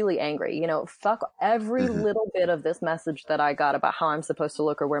was really angry, you know, fuck every little bit of this message that I got about how I'm supposed to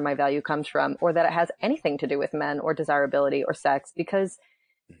look or where my value comes from, or that it has anything to do with men or desirability or sex, because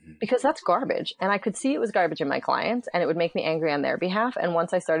that's garbage. And I could see it was garbage in my clients, and it would make me angry on their behalf. And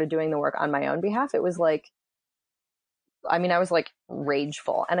once I started doing the work on my own behalf, it was like, I mean, I was like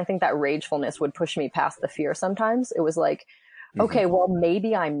rageful. And I think that ragefulness would push me past the fear sometimes. It was like, okay, well,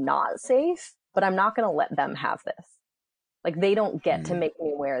 maybe I'm not safe, but I'm not going to let them have this. Like, they don't get to make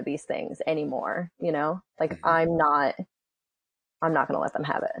me wear these things anymore, you know? Like, I'm not going to let them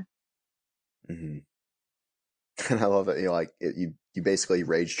have it. And I love it. You know, like, you basically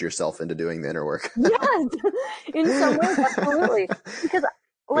raged yourself into doing the inner work. Yes, in some ways, absolutely. Because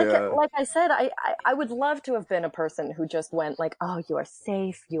like I said, I would love to have been a person who just went like, oh, you are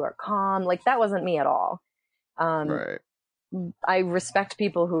safe, you are calm. Like, that wasn't me at all. Right. I respect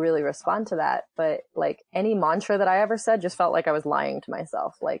people who really respond to that, but like any mantra that I ever said just felt like I was lying to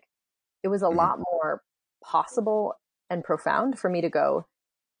myself. Like, it was a lot more possible and profound for me to go,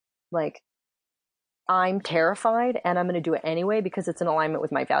 like, I'm terrified and I'm going to do it anyway because it's in alignment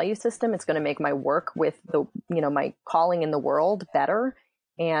with my value system. It's going to make my work with the, you know, my calling in the world better.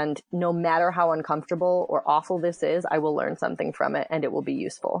 And no matter how uncomfortable or awful this is, I will learn something from it and it will be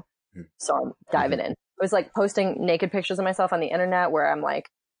useful. So I'm diving in. It was like posting naked pictures of myself on the internet where I'm like,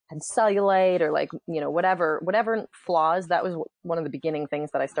 had cellulite or like, you know, whatever flaws. That was one of the beginning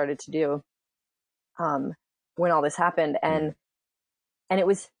things that I started to do, when all this happened. And it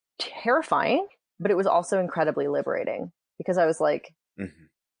was terrifying, but it was also incredibly liberating because I was like,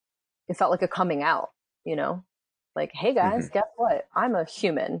 it felt like a coming out, you know, like, hey guys, guess what? I'm a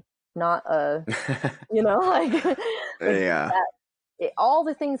human, not a, you know, like all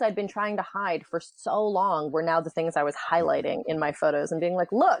the things I'd been trying to hide for so long were now the things I was highlighting in my photos and being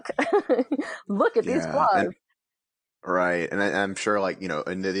like, look, look at these flaws. Right. And I'm sure, like, you know,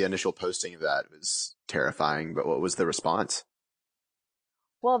 in the initial posting of that was terrifying, but what was the response?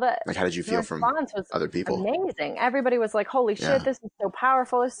 Well, like, how did you feel from other people? Amazing. Everybody was like, holy shit, this is so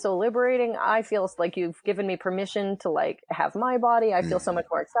powerful. This is so liberating. I feel like you've given me permission to like have my body. I feel so much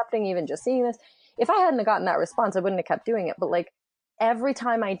more accepting even just seeing this. if I hadn't gotten that response, I wouldn't have kept doing it. But like every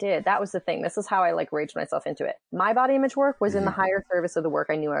time I did, that was the thing. This is how I like raged myself into it. My body image work was in the higher service of the work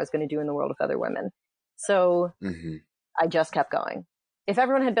I knew I was going to do in the world with other women. So I just kept going. If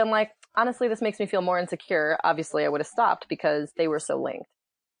everyone had been like, honestly, this makes me feel more insecure, obviously I would have stopped because they were so linked.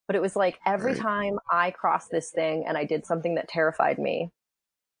 But it was like every time I crossed this thing and I did something that terrified me,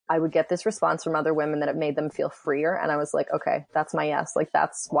 I would get this response from other women that it made them feel freer. And I was like, okay, that's my yes. Like,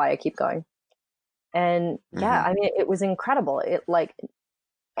 that's why I keep going. And yeah, I mean, it was incredible. It like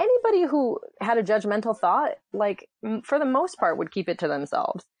anybody who had a judgmental thought, like for the most part would keep it to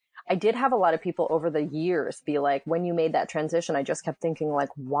themselves. I did have a lot of people over the years be like, when you made that transition, I just kept thinking like,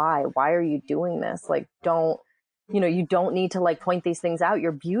 why are you doing this? Like, you don't need to like point these things out.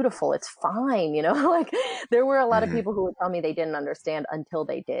 You're beautiful. It's fine. Like there were a lot of people who would tell me they didn't understand until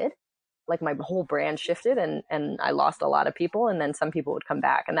they did. Like my whole brand shifted and I lost a lot of people. And then some people would come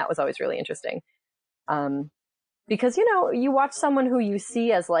back. And that was always really interesting. Because, you watch someone who you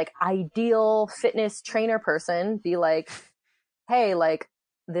see as like ideal fitness trainer person be like, hey, like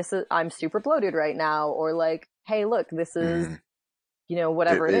I'm super bloated right now. Or like, hey, look, this is,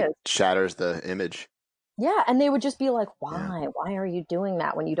 whatever it is. Shatters the image. Yeah. And they would just be like, why are you doing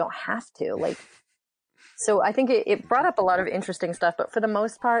that when you don't have to? Like, so I think it brought up a lot of interesting stuff, but for the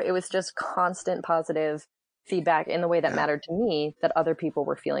most part, it was just constant positive feedback in the way that mattered to me, that other people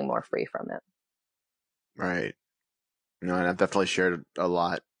were feeling more free from it. Right. And I've definitely shared a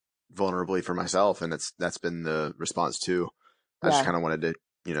lot vulnerably for myself, and that's been the response too. I just kind of wanted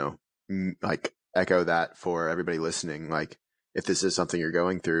to, like echo that for everybody listening. Like, if this is something you're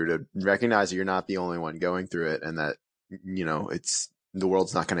going through, to recognize that you're not the only one going through it, and that, the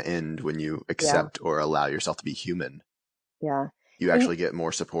world's not going to end when you accept or allow yourself to be human. Yeah. You actually get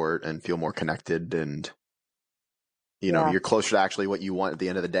more support and feel more connected, and you're closer to actually what you want at the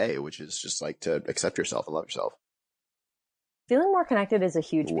end of the day, which is just like to accept yourself and love yourself. Feeling more connected is a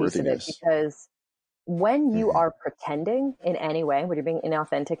huge piece of it, because when you are pretending in any way, when you're being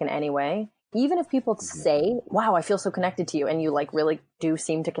inauthentic in any way, even if people say, wow, I feel so connected to you, and you like really do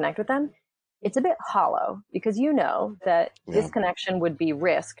seem to connect with them, it's a bit hollow, because that this connection would be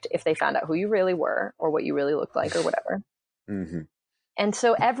risked if they found out who you really were or what you really looked like or whatever. And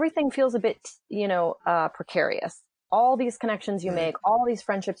so everything feels a bit, precarious. All these connections you make, all these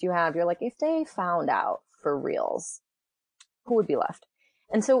friendships you have, you're like, if they found out for reals, who would be left?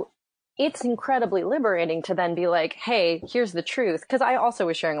 And so it's incredibly liberating to then be like, hey, here's the truth. Because I also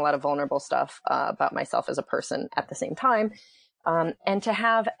was sharing a lot of vulnerable stuff about myself as a person at the same time. And to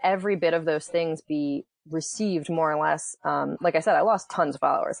have every bit of those things be received more or less, like I said, I lost tons of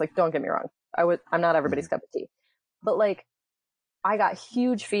followers. Like, don't get me wrong. I'm not everybody's cup of tea. But like, I got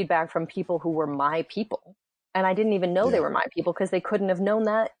huge feedback from people who were my people. And I didn't even know they were my people, because they couldn't have known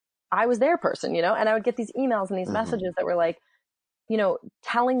that I was their person, And I would get these emails and these messages that were like,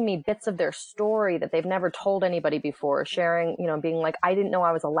 telling me bits of their story that they've never told anybody before, sharing, being like, I didn't know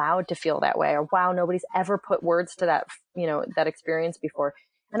I was allowed to feel that way, or wow, nobody's ever put words to that, that experience before.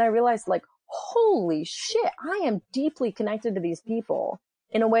 And I realized like, holy shit, I am deeply connected to these people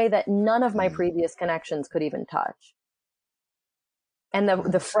in a way that none of my previous connections could even touch. And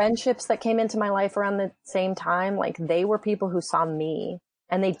the friendships that came into my life around the same time, like they were people who saw me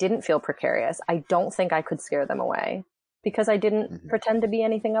and they didn't feel precarious. I don't think I could scare them away, because I didn't pretend to be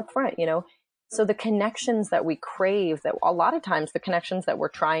anything up front, So the connections that we crave, that a lot of times the connections that we're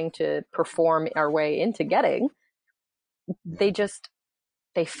trying to perform our way into getting, they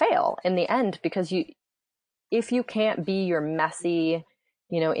fail in the end, because if you can't be your messy,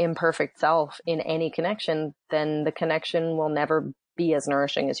 imperfect self in any connection, then the connection will never be as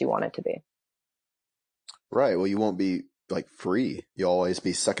nourishing as you want it to be. Right. Well, you won't be like free. You'll always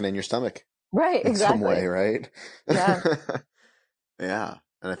be sucking in your stomach. Right. In some way, right? Yeah. Yeah.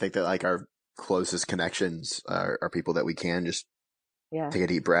 And I think that like our closest connections are people that we can just take a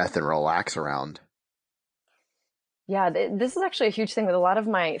deep breath and relax around. Yeah. This is actually a huge thing with a lot of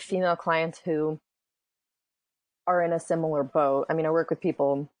my female clients who are in a similar boat. I mean, I work with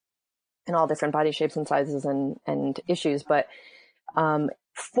people in all different body shapes and sizes and issues, but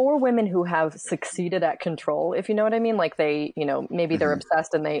for women who have succeeded at control, if you know what I mean, like they, maybe they're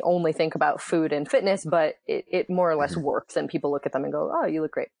obsessed and they only think about food and fitness, but it more or less works, and people look at them and go, oh, you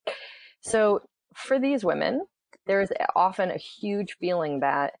look great. So for these women, there is often a huge feeling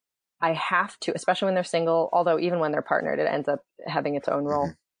that I have to, especially when they're single, although even when they're partnered, it ends up having its own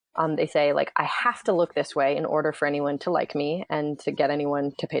role. They say like, I have to look this way in order for anyone to like me and to get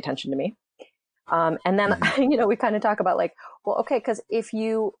anyone to pay attention to me. And then, we kind of talk about like, well, okay, because if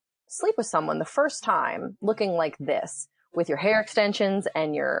you sleep with someone the first time looking like this, with your hair extensions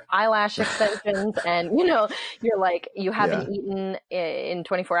and your eyelash extensions. And, you know, you're like, you haven't eaten in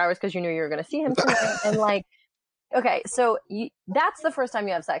 24 hours because you knew you were going to see him tonight. And like, okay, so that's the first time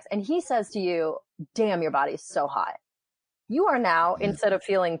you have sex. And he says to you, damn, your body's so hot. You are now, instead of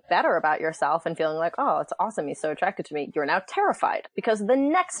feeling better about yourself and feeling like, oh, it's awesome, he's so attracted to me, you're now terrified because the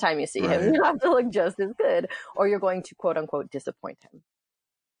next time you see him, you have to look just as good, or you're going to quote unquote disappoint him.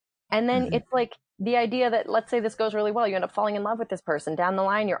 And then it's like the idea that, let's say this goes really well, you end up falling in love with this person. Down the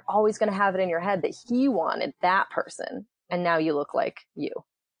line, you're always going to have it in your head that he wanted that person, and now you look like you.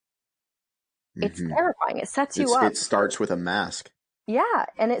 It's terrifying. It sets you up. It starts with a mask. Yeah.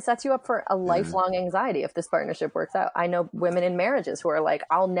 And it sets you up for a lifelong anxiety if this partnership works out. I know women in marriages who are like,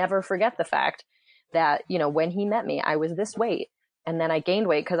 I'll never forget the fact that, you know, when he met me, I was this weight and then I gained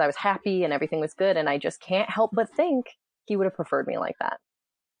weight because I was happy and everything was good. And I just can't help but think he would have preferred me like that.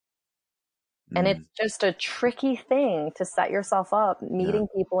 And it's just a tricky thing to set yourself up, meeting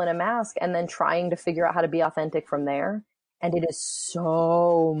people in a mask and then trying to figure out how to be authentic from there. And it is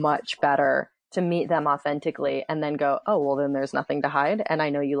so much better to meet them authentically and then go, oh, well, then there's nothing to hide. And I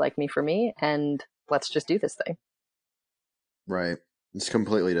know you like me for me. And let's just do this thing. Right. It's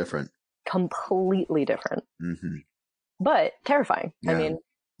completely different. Completely different. But terrifying. Yeah. I mean,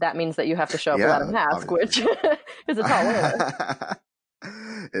 that means that you have to show up without a mask, obviously. Which is a tall order.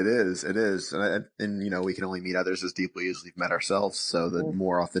 It is. And, you know, we can only meet others as deeply as we've met ourselves. So the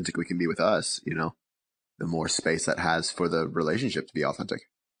more authentic we can be with us, you know, the more space that has for the relationship to be authentic.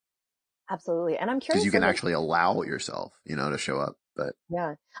 Absolutely. And I'm curious. Because you can actually allow yourself, you know, to show up. But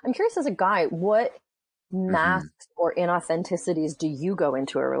yeah, I'm curious as a guy, what masks or inauthenticities do you go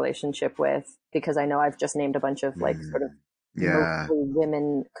into a relationship with? Because I know I've just named a bunch of like sort of mostly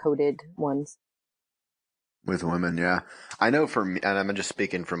women coded ones. With women, yeah. I know for me, and I'm just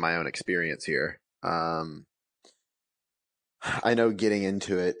speaking from my own experience here. I know getting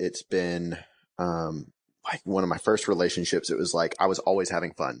into it, it's been like one of my first relationships. It was like I was always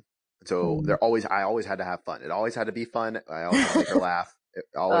having fun. So I always had to have fun. It always had to be fun. I always had to make her laugh. It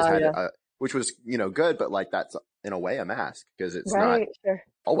always had, which was, you know, good, but like that's in a way a mask because it's not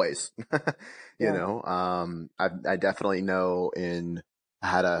always, you know. I definitely know I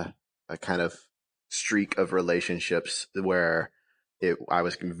had a kind of streak of relationships where I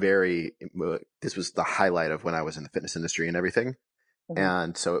was this was the highlight of when I was in the fitness industry and everything.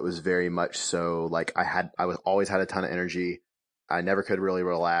 And so it was very much so like I always had a ton of energy. I never could really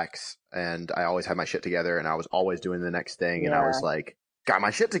relax and I always had my shit together and I was always doing the next thing. And I was like, got my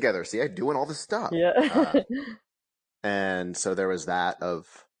shit together. See, I'm doing all this stuff. And so there was that of,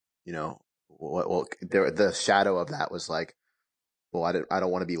 you know, the shadow of that was like, well, I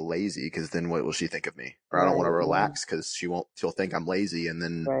don't want to be lazy because then what will she think of me? Or I don't want to relax because she'll think I'm lazy and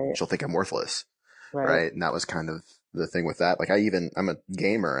then she'll think I'm worthless. Right. And that was kind of the thing with that. Like I'm a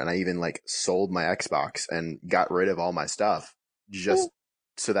gamer and I even like sold my Xbox and got rid of all my stuff just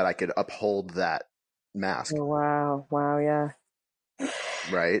so that I could uphold that mask. Oh, wow. Wow. Yeah.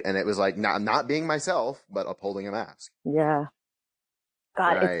 Right. And it was like not being myself, but upholding a mask. Yeah.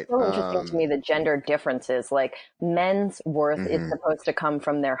 God, it's so interesting to me, the gender differences. Like men's worth is supposed to come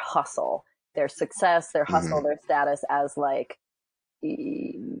from their hustle, their success, their hustle, their status as like,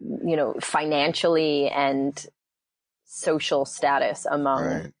 you know, financially and social status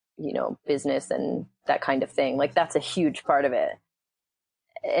among, you know, business and that kind of thing. Like that's a huge part of it.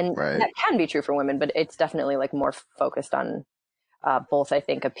 And that can be true for women, but it's definitely like more focused on both, I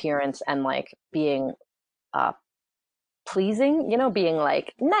think, appearance and like being pleasing, you know, being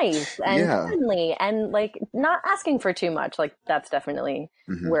like nice and friendly and like not asking for too much. Like that's definitely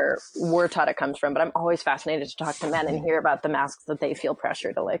where we're taught it comes from. But I'm always fascinated to talk to men and hear about the masks that they feel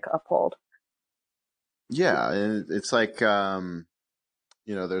pressure to like uphold. Yeah. And it's like, you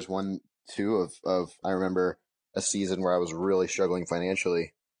know, there's one too of, I remember a season where I was really struggling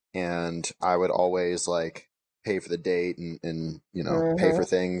financially and I would always like pay for the date and you know, pay for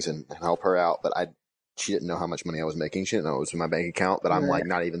things and help her out. But she didn't know how much money I was making. She didn't know it was in my bank account, but I'm like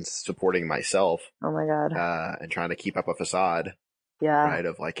not even supporting myself. Oh my God. And trying to keep up a facade. Yeah. Right.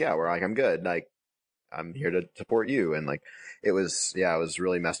 Of like, we're like, I'm good. Like I'm here to support you. And like, it was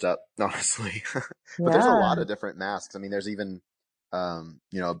really messed up, honestly. But there's a lot of different masks. I mean, there's even,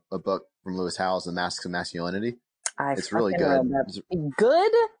 you know, a book from Lewis Howes, The Masks of Masculinity. It's really good.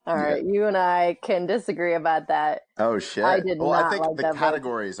 Good? All right. You and I can disagree about that. Oh shit. I did not I think like the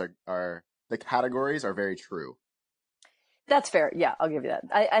categories the categories are very true. That's fair. Yeah, I'll give you that.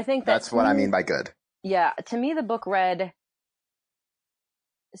 I think that's what I mean by good. Yeah. To me, the book read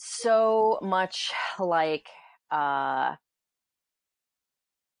so much like, I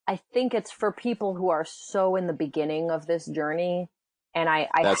I think it's for people who are so in the beginning of this journey. And I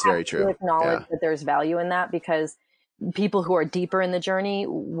That's have very to true. acknowledge Yeah. that there's value in that, because people who are deeper in the journey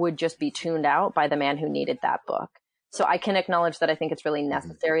would just be tuned out by the man who needed that book. So I can acknowledge that I think it's really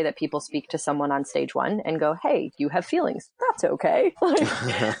necessary that people speak to someone on stage 1 and go, hey, you have feelings. That's okay. Like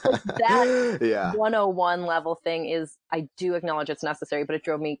that Yeah. 101 level thing is, I do acknowledge it's necessary, but it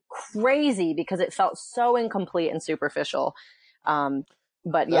drove me crazy because it felt so incomplete and superficial.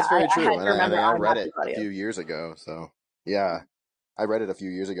 But yeah, That's very I true. had to remember I I'm read not it the a few audience. years ago. So yeah, I read it a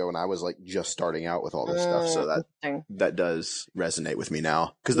few years ago when I was like just starting out with all this stuff. So Interesting. that does resonate with me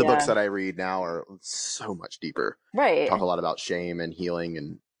now, because the books Yeah. that I read now are so much deeper. Right. Talk a lot about shame and healing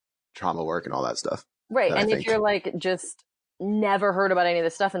and trauma work and all that stuff. Right. That I And if think. you're like just never heard about any of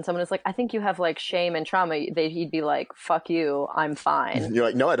this stuff and someone is like, I think you have like shame and trauma, he'd be like, fuck you, I'm fine. You're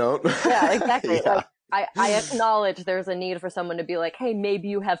like, no, I don't. Yeah, exactly. Yeah. Like I acknowledge there's a need for someone to be like, hey, maybe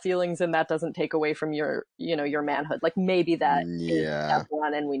you have feelings and that doesn't take away from your, your manhood. Like maybe that is Yeah. step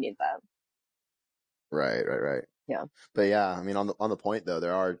 1 and we need that. Right. Yeah. But yeah, I mean, on the point though,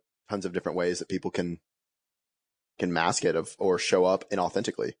 there are tons of different ways that people can mask it or show up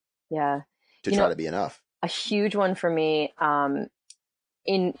inauthentically Yeah. to try to be enough. A huge one for me,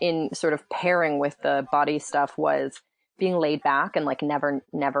 in sort of pairing with the body stuff, was being laid back and like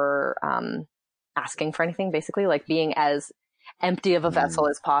never asking for anything, basically, like being as empty of a vessel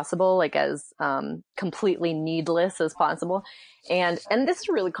as possible, like as completely needless as possible. And this is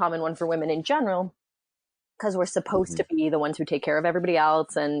a really common one for women in general, because we're supposed to be the ones who take care of everybody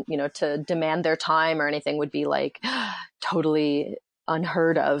else, and to demand their time or anything would be like totally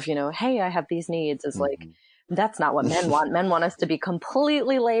unheard of. Hey, I have these needs, is like, that's not what men want. Men want us to be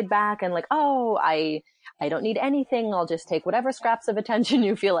completely laid back and like, oh, I don't need anything. I'll just take whatever scraps of attention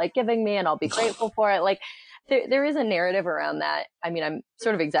you feel like giving me and I'll be grateful for it. Like there is a narrative around that. I mean, I'm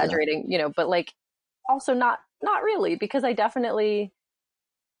sort of exaggerating, but like also not really, because I definitely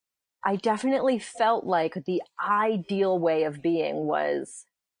felt like the ideal way of being was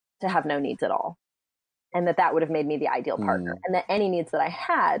to have no needs at all. And that would have made me the ideal partner. And that any needs that I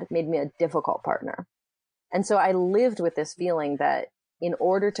had made me a difficult partner. And so I lived with this feeling that in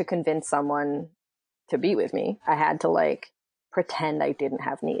order to convince someone to be with me, I had to like pretend I didn't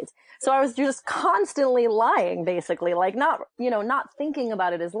have needs. So I was just constantly lying, basically, like not thinking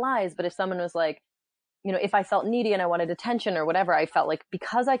about it as lies. But if someone was like, if I felt needy and I wanted attention or whatever, I felt like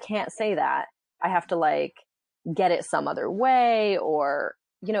because I can't say that, I have to like get it some other way, or,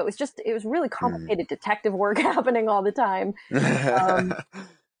 it was really complicated detective work happening all the time. And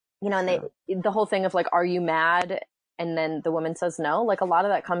the whole thing of like, are you mad? And then the woman says no. Like a lot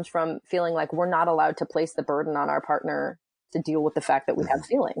of that comes from feeling like we're not allowed to place the burden on our partner to deal with the fact that we have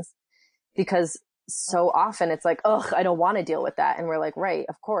feelings, because so often it's like, ugh, I don't want to deal with that. And we're like, right,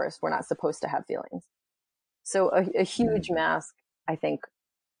 of course, we're not supposed to have feelings. So a huge mask, I think,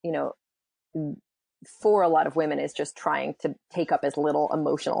 for a lot of women is just trying to take up as little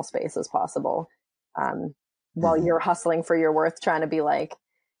emotional space as possible. While you're hustling for your worth, trying to be like,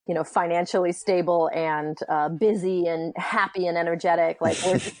 financially stable and busy and happy and energetic. Like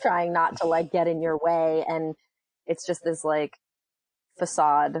we're just trying not to like get in your way. And it's just this like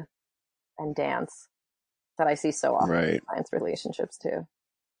facade and dance that I see so often in science relationships too.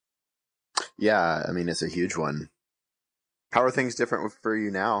 Yeah. I mean, it's a huge one. How are things different for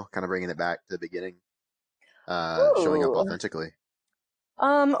you now? Kind of bringing it back to the beginning, showing up authentically.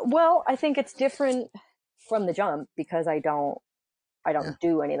 Well, I think it's different from the jump because I don't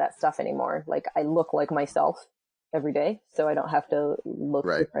do any of that stuff anymore. Like I look like myself every day, so I don't have to look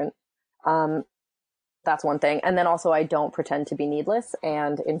different. That's one thing. And then also I don't pretend to be needless.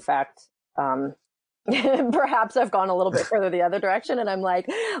 And in fact, perhaps I've gone a little bit further the other direction and I'm like,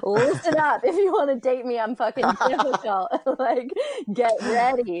 listen up. If you want to date me, I'm fucking difficult. Like get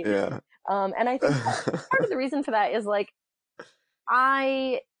ready. Yeah. And I think part of the reason for that is like,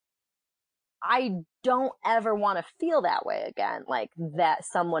 I don't ever want to feel that way again. Like that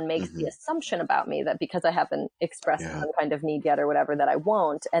someone makes the assumption about me that because I haven't expressed some kind of need yet or whatever, that I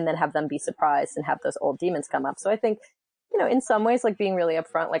won't, and then have them be surprised and have those old demons come up. So I think, in some ways, like being really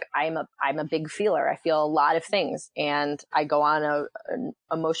upfront, like I'm a big feeler. I feel a lot of things and I go on an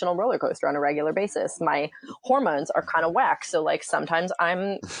emotional roller coaster on a regular basis. My hormones are kind of whack. So like sometimes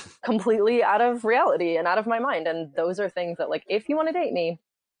I'm completely out of reality and out of my mind. And those are things that like, if you want to date me,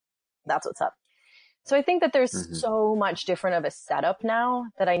 that's what's up. So I think that there's so much different of a setup now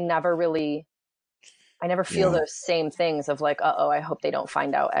that I never feel those same things of like, I hope they don't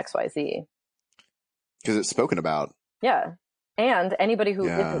find out XYZ. Because it's spoken about. Yeah. And anybody who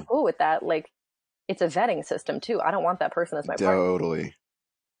isn't cool with that, like it's a vetting system too. I don't want that person as my partner. Totally.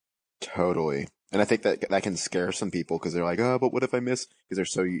 Totally. And I think that that can scare some people because they're like, oh, but what if I miss? Because they're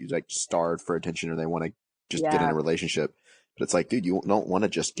so like starved for attention or they want to just get in a relationship. But it's like, dude, you don't want to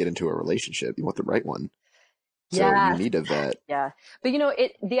just get into a relationship. You want the right one. So you need a vet. Yeah. But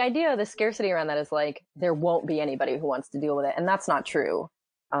the idea of the scarcity around that is like, there won't be anybody who wants to deal with it. And that's not true.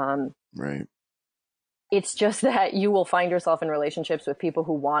 Right. It's just that you will find yourself in relationships with people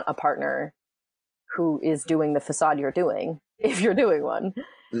who want a partner who is doing the facade you're doing, if you're doing one.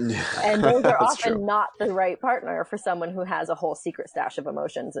 And those are often not the right partner for someone who has a whole secret stash of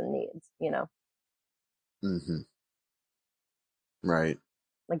emotions and needs, Mm-hmm. Right.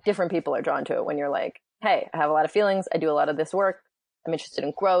 Like different people are drawn to it when you're like, hey, I have a lot of feelings. I do a lot of this work. I'm interested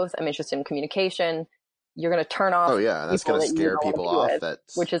in growth. I'm interested in communication. You're going to turn off. Oh yeah. That's going to scare people off.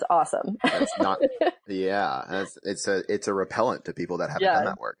 Which is awesome. That's not, yeah. It's a repellent to people that haven't done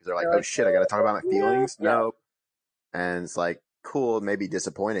that work. They're like, oh shit, I got to talk about my feelings. Yeah. Nope. And it's like, cool, maybe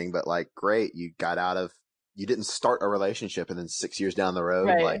disappointing, but like, great. You didn't start a relationship and then 6 years down the road,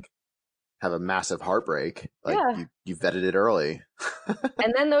 like have a massive heartbreak. Like you vetted it early.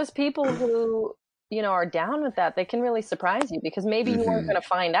 And then those people who, are down with that, they can really surprise you because maybe you weren't going to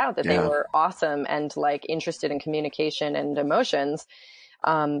find out that they were awesome and like interested in communication and emotions,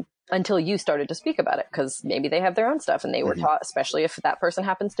 until you started to speak about it. Cause maybe they have their own stuff and they were taught, especially if that person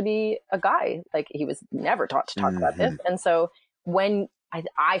happens to be a guy, like he was never taught to talk about this. And so when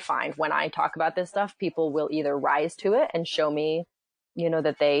I find when I talk about this stuff, people will either rise to it and show me,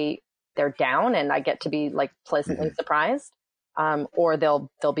 that they're down and I get to be like pleasantly surprised. Or they'll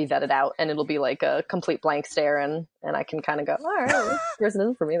be vetted out and it'll be like a complete blank stare and I can kind of go, all right, this person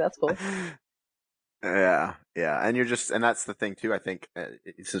isn't for me. That's cool. Yeah. Yeah. And and that's the thing too. I think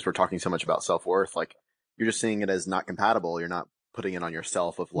since we're talking so much about self-worth, like you're just seeing it as not compatible. You're not putting it on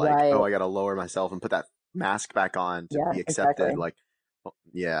yourself of like, oh, I got to lower myself and put that mask back on to be accepted. Exactly. Like,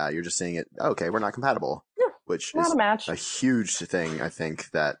 you're just seeing it. Okay. We're not compatible, which is a huge thing. I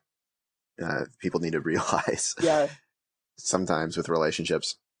think that, people need to realize. Yeah. Sometimes with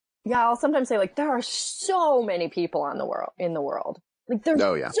relationships. Yeah, I'll sometimes say like there are so many people in the world. Like there's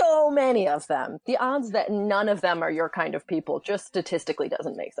so many of them. The odds that none of them are your kind of people just statistically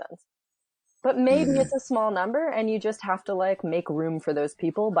doesn't make sense. But maybe it's a small number and you just have to like make room for those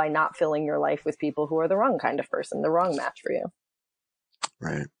people by not filling your life with people who are the wrong kind of person, the wrong match for you.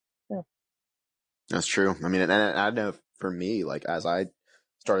 Right. Yeah. That's true. I mean, and I know for me, like as I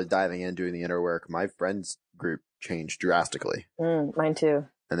started diving in, doing the inner work, my friends group changed drastically. Mine too.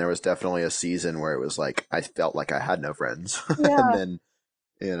 And there was definitely a season where it was like, I felt like I had no friends. And then,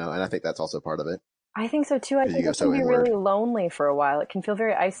 and I think that's also part of it. I think so too. I think it can be really lonely for a while. It can feel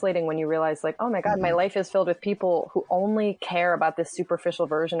very isolating when you realize like, oh my God, my life is filled with people who only care about this superficial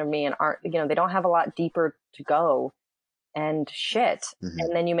version of me and aren't, they don't have a lot deeper to go and shit.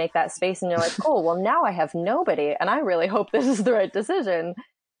 And then you make that space and you're like, cool, well now I have nobody and I really hope this is the right decision.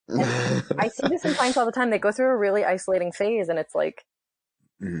 I see this in clients all the time. They go through a really isolating phase and it's like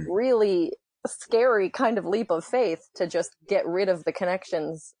really scary kind of leap of faith to just get rid of the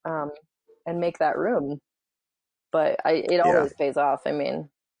connections and make that room. But it always pays off. I mean,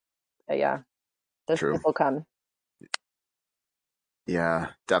 those people come. Yeah,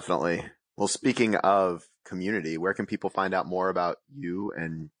 definitely. Well, speaking of community, where can people find out more about you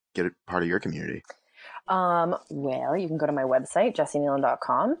and get a part of your community? Well, you can go to my website,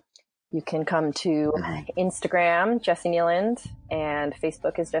 jessikneeland.com. You can come to Instagram, Jessi Kneeland, and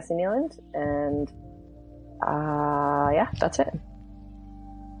Facebook is Jessi Kneeland. And, that's it.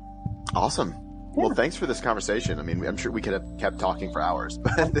 Awesome. Yeah. Well, thanks for this conversation. I mean, I'm sure we could have kept talking for hours,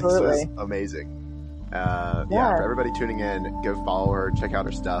 but this was amazing. For everybody tuning in, go follow her, check out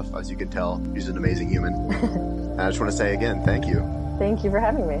her stuff. As you can tell, she's an amazing human. And I just want to say again, thank you. Thank you for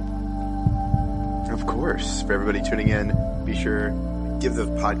having me. Of course. For everybody tuning in, be sure give the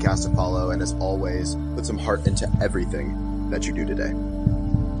podcast a follow. And as always, put some heart into everything that you do today.